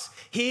cross,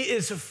 he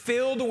is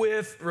filled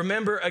with,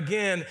 remember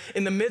again,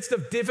 in the midst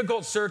of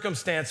difficult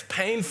circumstance,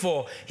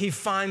 painful, he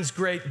finds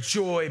great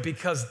joy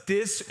because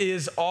this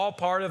is all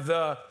part of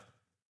the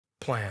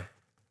plan.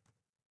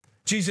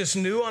 Jesus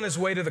knew on his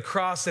way to the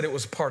cross that it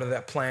was part of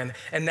that plan.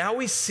 And now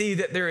we see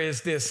that there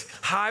is this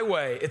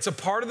highway. It's a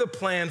part of the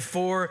plan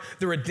for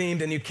the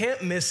redeemed, and you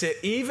can't miss it.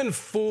 Even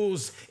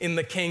fools in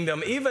the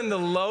kingdom, even the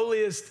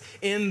lowliest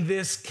in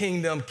this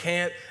kingdom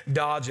can't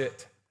dodge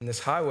it. And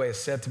this highway is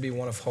said to be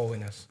one of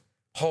holiness.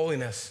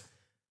 Holiness,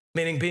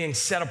 meaning being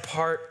set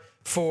apart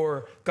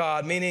for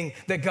God, meaning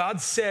that God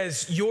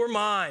says, you're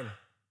mine.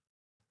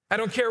 I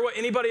don't care what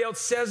anybody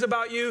else says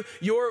about you.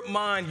 You're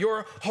mine.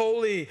 You're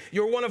holy.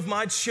 You're one of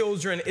my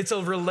children. It's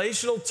a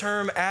relational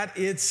term at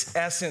its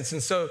essence.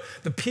 And so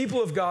the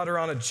people of God are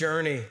on a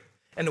journey,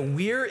 and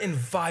we're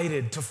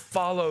invited to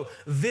follow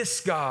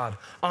this God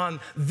on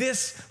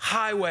this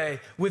highway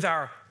with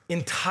our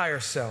entire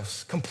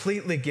selves,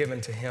 completely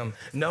given to him,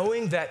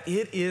 knowing that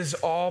it is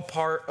all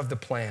part of the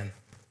plan.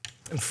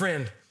 And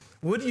friend,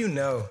 would you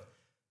know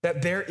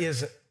that there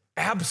is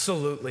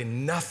absolutely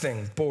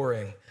nothing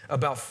boring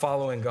about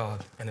following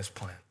God and his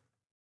plan?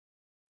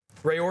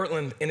 Ray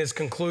Ortlund, in his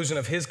conclusion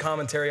of his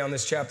commentary on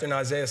this chapter in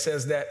Isaiah,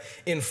 says that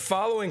in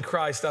following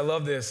Christ, I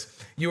love this,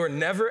 you are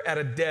never at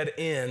a dead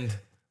end,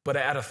 but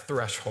at a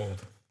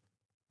threshold.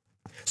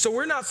 So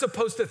we're not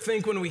supposed to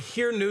think when we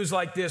hear news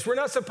like this, we're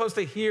not supposed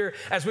to hear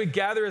as we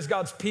gather as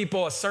God's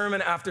people a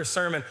sermon after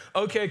sermon,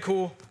 okay,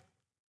 cool,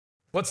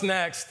 what's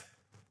next?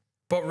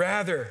 But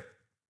rather,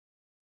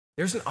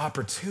 there's an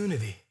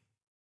opportunity.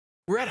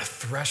 We're at a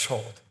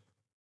threshold.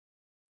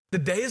 The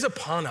day is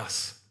upon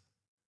us.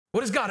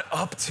 What is God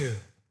up to?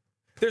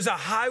 There's a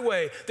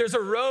highway, there's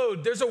a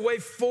road, there's a way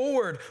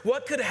forward.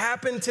 What could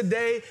happen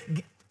today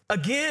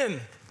again?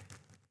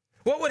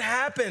 What would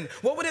happen?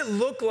 What would it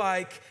look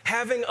like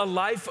having a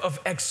life of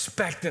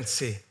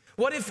expectancy?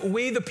 What if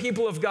we, the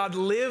people of God,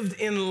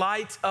 lived in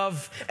light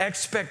of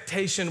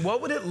expectation?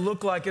 What would it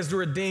look like as the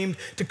redeemed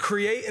to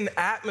create an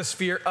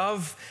atmosphere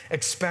of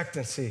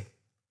expectancy?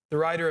 The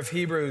writer of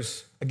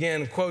Hebrews,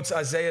 again, quotes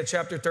Isaiah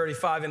chapter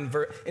 35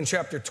 in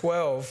chapter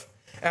 12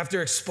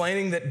 after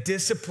explaining that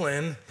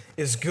discipline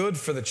is good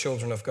for the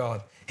children of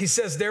God. He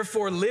says,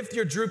 therefore, lift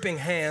your drooping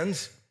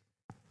hands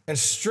and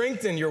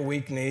strengthen your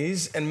weak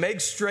knees and make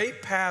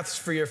straight paths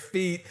for your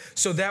feet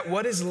so that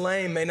what is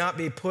lame may not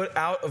be put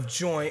out of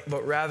joint,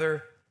 but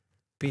rather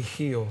be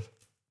healed.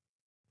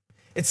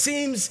 It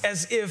seems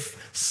as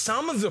if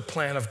some of the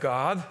plan of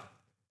God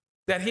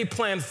that he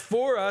planned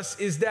for us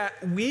is that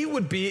we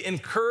would be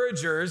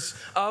encouragers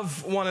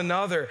of one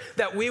another,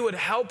 that we would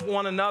help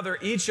one another,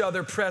 each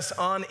other press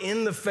on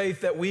in the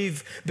faith that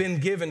we've been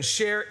given,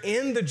 share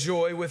in the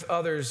joy with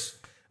others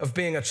of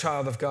being a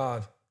child of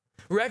God,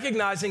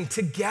 recognizing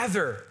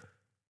together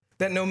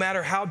that no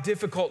matter how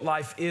difficult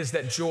life is,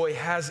 that joy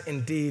has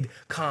indeed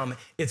come.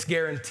 It's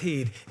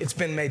guaranteed. It's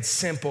been made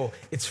simple.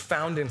 It's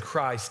found in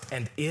Christ,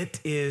 and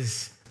it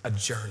is a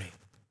journey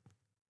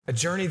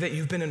that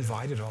you've been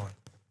invited on.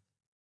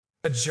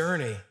 A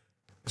journey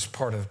is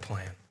part of the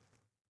plan.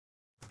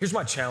 Here's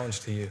my challenge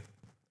to you.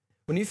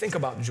 When you think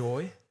about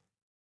joy,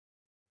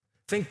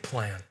 think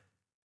plan.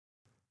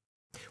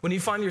 When you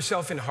find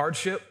yourself in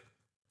hardship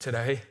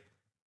today,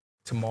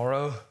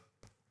 tomorrow,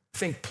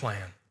 think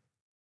plan.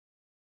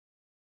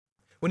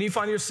 When you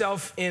find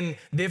yourself in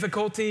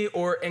difficulty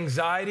or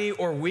anxiety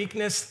or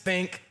weakness,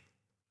 think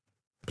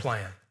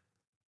plan.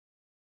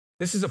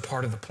 This is a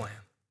part of the plan.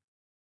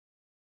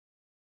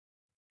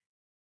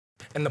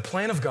 And the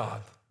plan of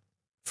God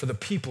for the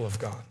people of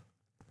God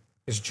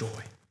is joy.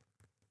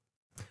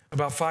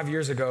 About 5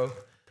 years ago,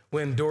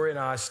 when Dory and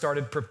I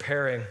started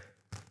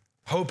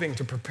hoping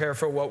to prepare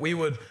for what we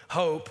would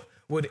hope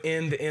would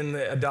end in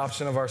the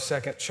adoption of our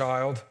second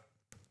child,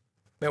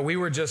 man, we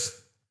were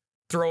just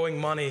throwing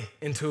money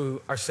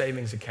into our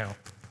savings account.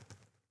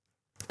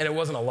 And it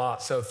wasn't a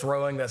lot, so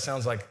throwing, that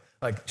sounds like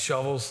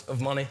shovels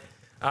of money.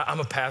 I'm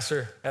a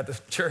pastor at the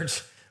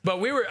church, but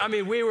we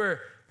were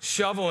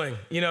shoveling,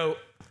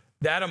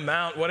 that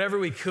amount, whatever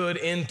we could,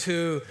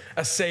 into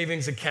a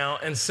savings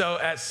account. And so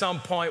at some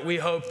point we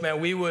hoped,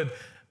 man, we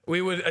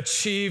would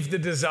achieve the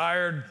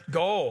desired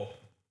goal.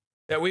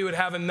 that we would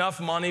have enough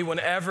money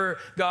whenever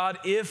God,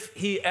 if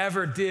he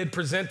ever did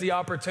present the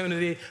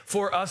opportunity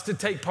for us to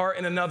take part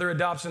in another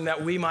adoption,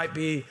 that we might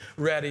be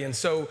ready. And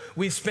so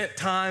we spent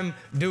time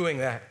doing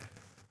that.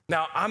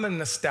 Now, I'm a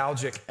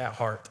nostalgic at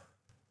heart.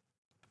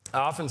 I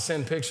often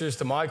send pictures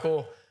to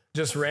Michael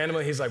just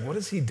randomly. He's like, what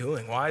is he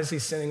doing? Why is he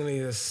sending me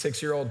this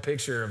 6-year-old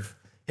picture of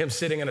him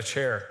sitting in a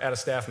chair at a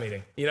staff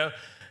meeting? You know,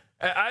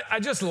 I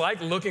just like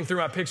looking through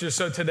my pictures.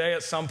 So today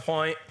at some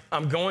point,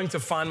 I'm going to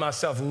find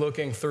myself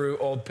looking through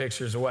old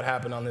pictures of what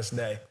happened on this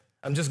day.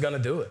 I'm just going to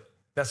do it.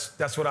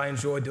 That's what I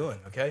enjoy doing,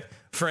 okay?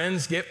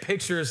 Friends get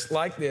pictures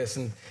like this.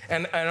 And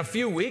a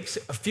few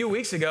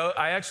weeks ago,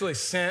 I actually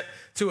sent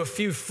to a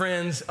few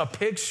friends a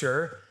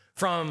picture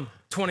from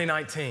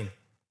 2019.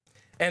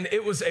 And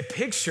it was a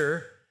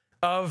picture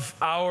of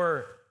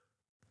our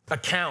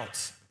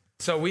accounts.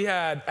 So we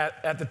had,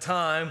 at the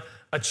time,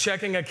 a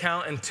checking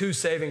account and 2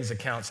 savings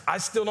accounts. I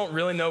still don't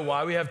really know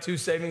why we have 2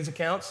 savings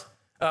accounts,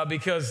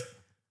 because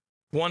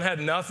one had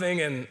nothing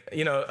and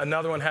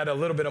another one had a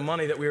little bit of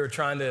money that we were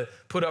trying to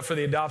put up for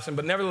the adoption.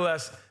 But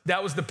nevertheless,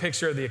 that was the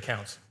picture of the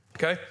accounts,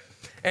 okay?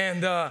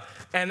 And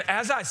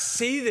as I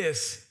see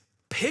this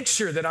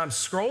picture that I'm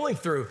scrolling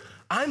through,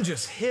 I'm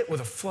just hit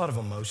with a flood of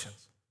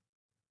emotions.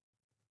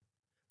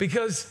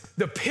 Because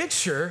the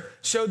picture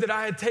showed that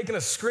I had taken a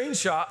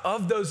screenshot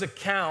of those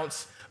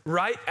accounts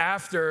right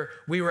after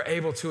we were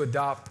able to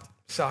adopt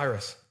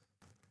Cyrus.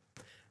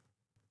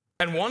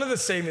 And one of the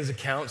savings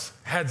accounts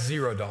had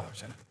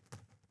 $0 in it.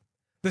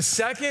 The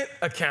second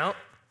account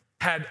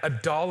had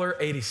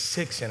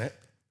 $1.86 in it.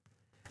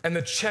 And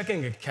the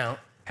checking account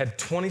had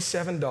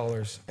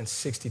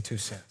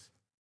 $27.62.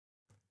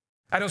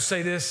 I don't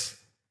say this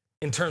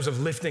in terms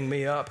of lifting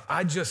me up.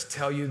 I just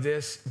tell you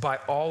this by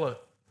all of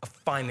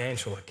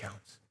financial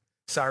accounts.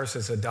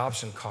 Cyrus's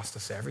adoption cost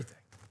us everything.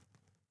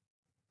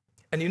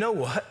 And you know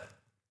what?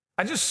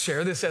 I just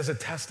share this as a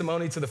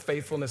testimony to the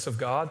faithfulness of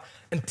God.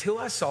 Until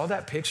I saw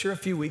that picture a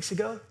few weeks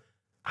ago,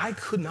 I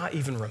could not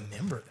even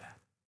remember that.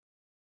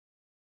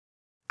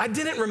 I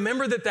didn't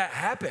remember that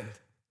happened.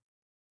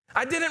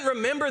 I didn't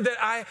remember that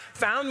I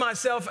found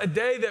myself a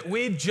day that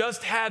we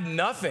just had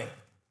nothing.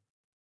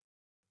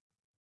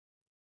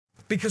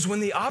 Because when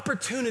the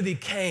opportunity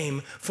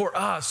came for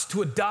us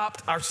to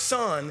adopt our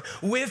son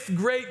with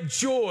great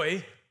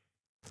joy,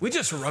 we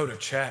just wrote a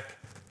check.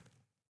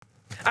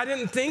 I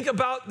didn't think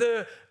about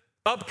the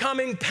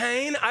upcoming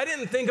pain. I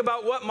didn't think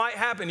about what might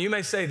happen. You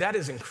may say, that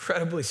is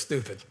incredibly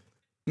stupid.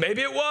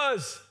 Maybe it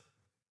was,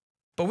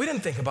 but we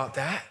didn't think about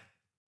that.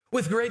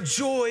 With great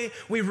joy,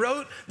 we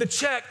wrote the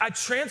check. I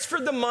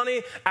transferred the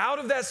money out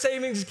of that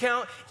savings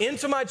account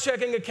into my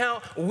checking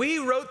account. We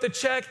wrote the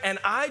check, and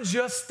I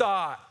just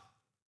thought,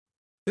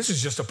 this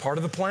is just a part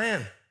of the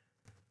plan.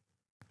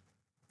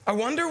 I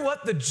wonder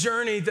what the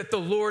journey that the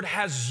Lord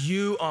has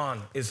you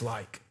on is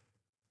like.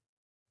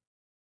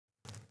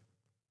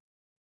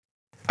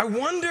 I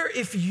wonder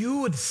if you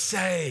would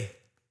say,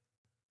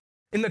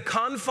 in the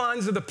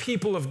confines of the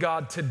people of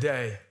God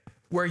today,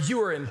 where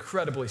you are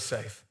incredibly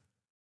safe,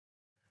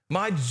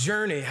 my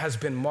journey has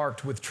been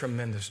marked with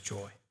tremendous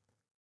joy.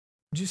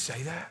 Would you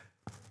say that?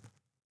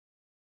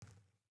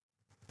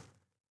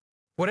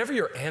 Whatever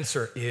your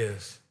answer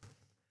is,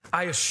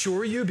 I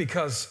assure you,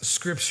 because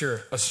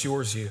Scripture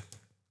assures you,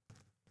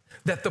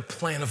 that the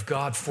plan of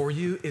God for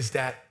you is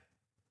that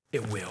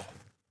it will.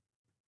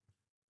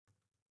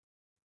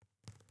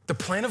 The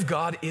plan of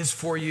God is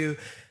for you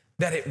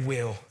that it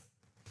will.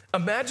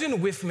 Imagine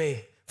with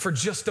me for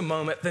just a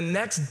moment the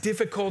next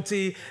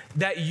difficulty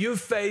that you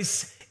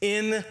face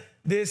in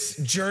this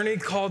journey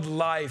called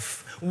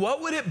life. What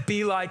would it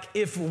be like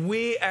if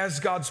we as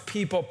God's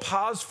people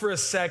paused for a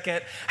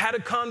second, had a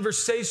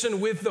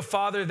conversation with the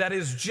Father that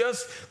is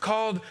just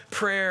called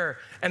prayer,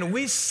 and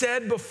we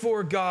said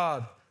before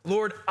God,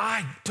 Lord,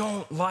 I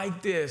don't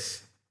like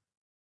this.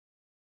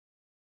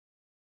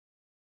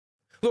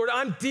 Lord,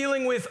 I'm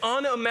dealing with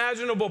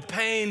unimaginable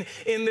pain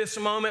in this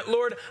moment.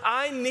 Lord,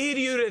 I need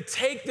you to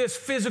take this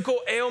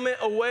physical ailment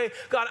away.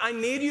 God, I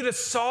need you to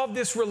solve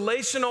this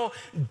relational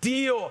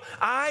deal.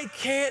 I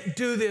can't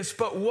do this,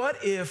 but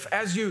what if,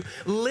 as you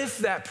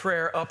lift that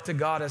prayer up to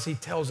God, as he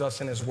tells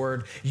us in his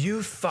word,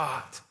 you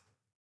thought,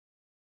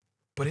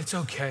 but it's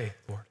okay,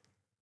 Lord,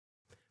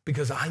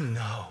 because I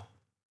know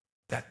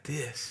that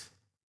this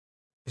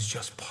is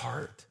just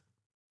part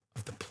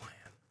of the plan.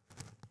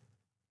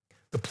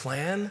 The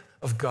plan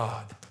of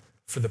God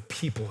for the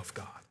people of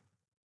God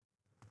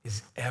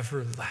is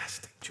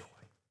everlasting joy.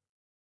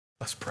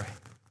 Let's pray.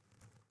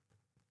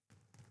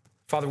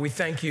 Father, we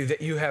thank you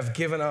that you have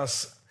given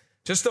us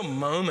just a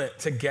moment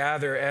to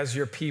gather as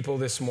your people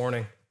this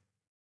morning.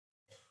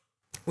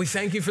 We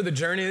thank you for the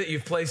journey that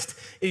you've placed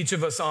each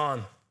of us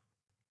on.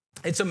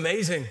 It's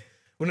amazing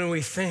when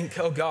we think,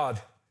 oh God,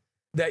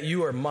 that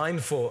you are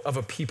mindful of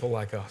a people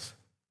like us.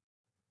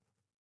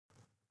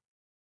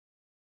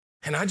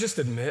 And I just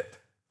admit,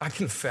 I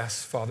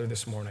confess, Father,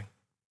 this morning,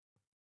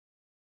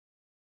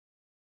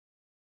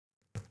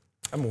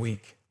 I'm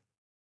weak,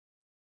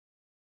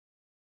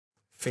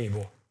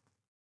 feeble,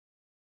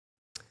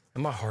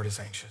 and my heart is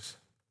anxious.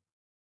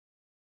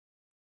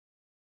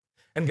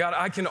 And God,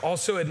 I can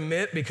also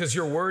admit, because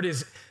your word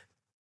is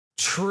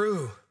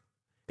true,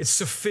 it's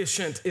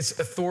sufficient, it's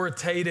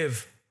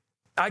authoritative,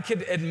 I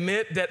could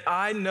admit that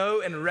I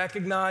know and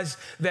recognize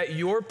that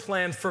your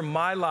plan for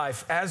my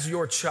life as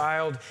your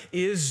child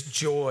is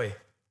joy.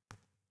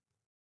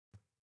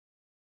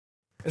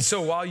 And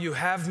so while you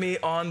have me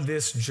on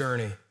this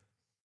journey,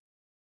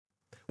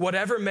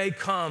 whatever may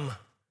come,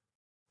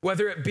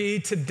 whether it be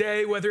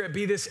today, whether it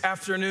be this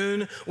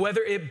afternoon,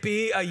 whether it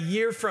be a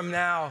year from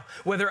now,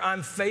 whether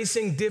I'm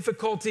facing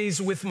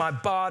difficulties with my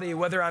body,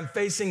 whether I'm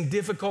facing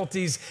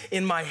difficulties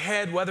in my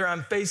head, whether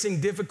I'm facing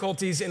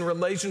difficulties in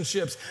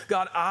relationships,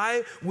 God,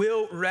 I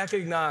will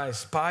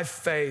recognize by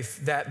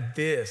faith that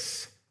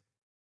this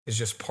is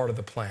just part of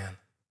the plan,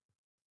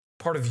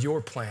 part of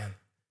your plan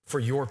for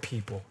your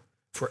people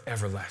for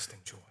everlasting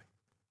joy.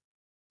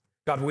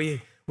 God,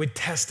 we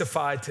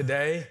testify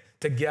today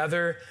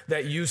together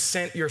that you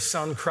sent your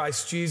son,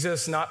 Christ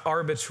Jesus, not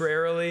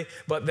arbitrarily,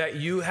 but that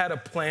you had a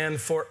plan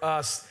for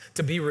us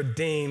to be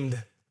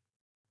redeemed,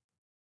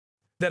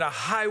 that a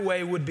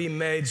highway would be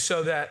made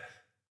so that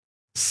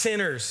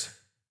sinners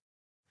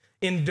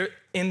in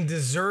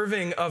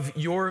deserving of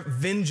your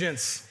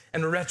vengeance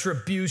and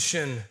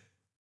retribution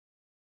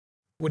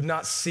would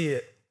not see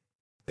it,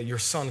 that your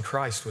son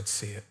Christ would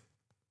see it,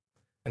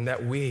 and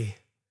that we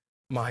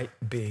might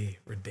be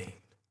redeemed.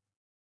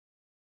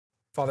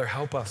 Father,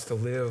 help us to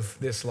live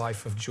this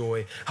life of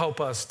joy. Help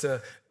us to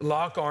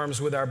lock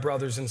arms with our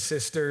brothers and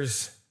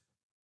sisters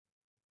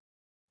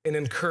and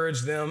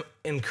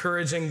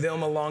encouraging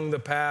them along the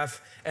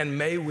path. And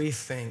may we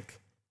think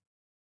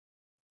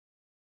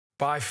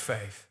by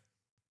faith,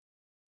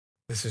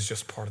 this is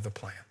just part of the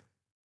plan.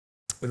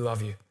 We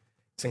love you.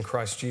 It's in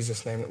Christ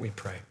Jesus' name that we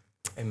pray.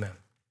 Amen.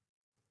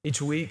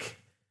 Each week,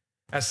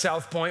 at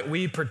South Point,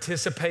 we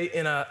participate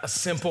in a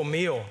simple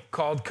meal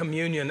called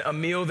communion, a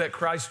meal that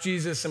Christ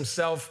Jesus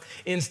himself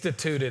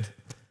instituted.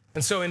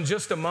 And so in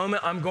just a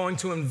moment, I'm going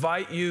to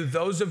invite you,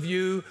 those of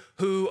you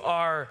who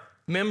are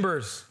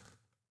members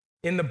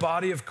in the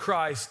body of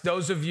Christ,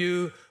 those of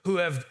you who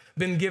have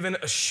been given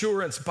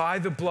assurance by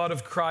the blood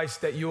of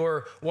Christ that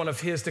you're one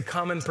of his, to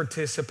come and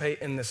participate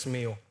in this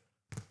meal.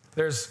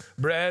 There's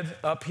bread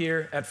up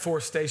here at 4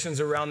 stations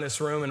around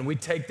this room, and we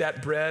take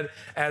that bread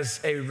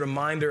as a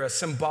reminder, a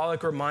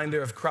symbolic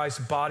reminder of Christ's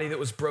body that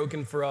was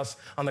broken for us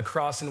on the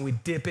cross, and we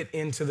dip it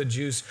into the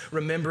juice,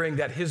 remembering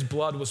that his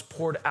blood was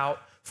poured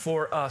out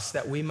for us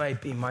that we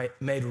might be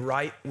made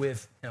right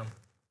with him.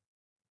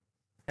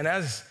 And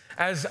as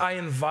I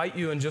invite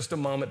you in just a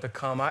moment to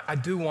come, I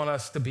do want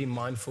us to be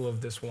mindful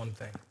of this one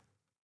thing.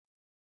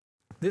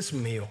 This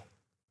meal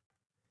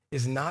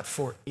is not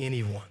for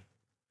anyone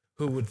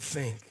who would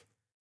think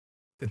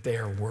that they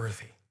are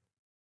worthy.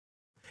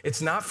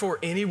 It's not for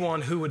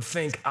anyone who would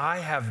think, I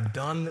have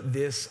done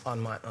this on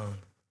my own.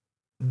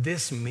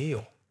 This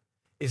meal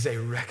is a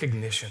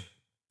recognition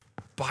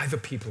by the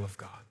people of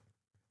God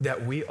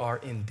that we are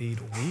indeed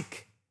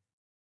weak,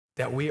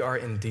 that we are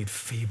indeed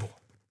feeble,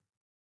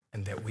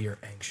 and that we are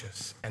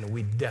anxious, and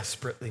we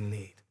desperately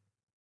need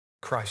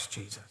Christ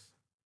Jesus.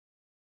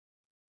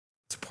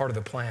 It's a part of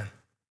the plan.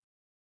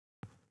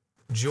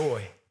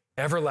 Joy,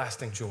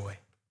 everlasting joy,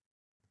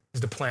 is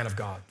the plan of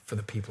God for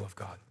the people of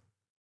God.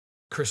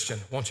 Christian,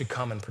 won't you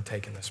come and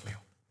partake in this meal?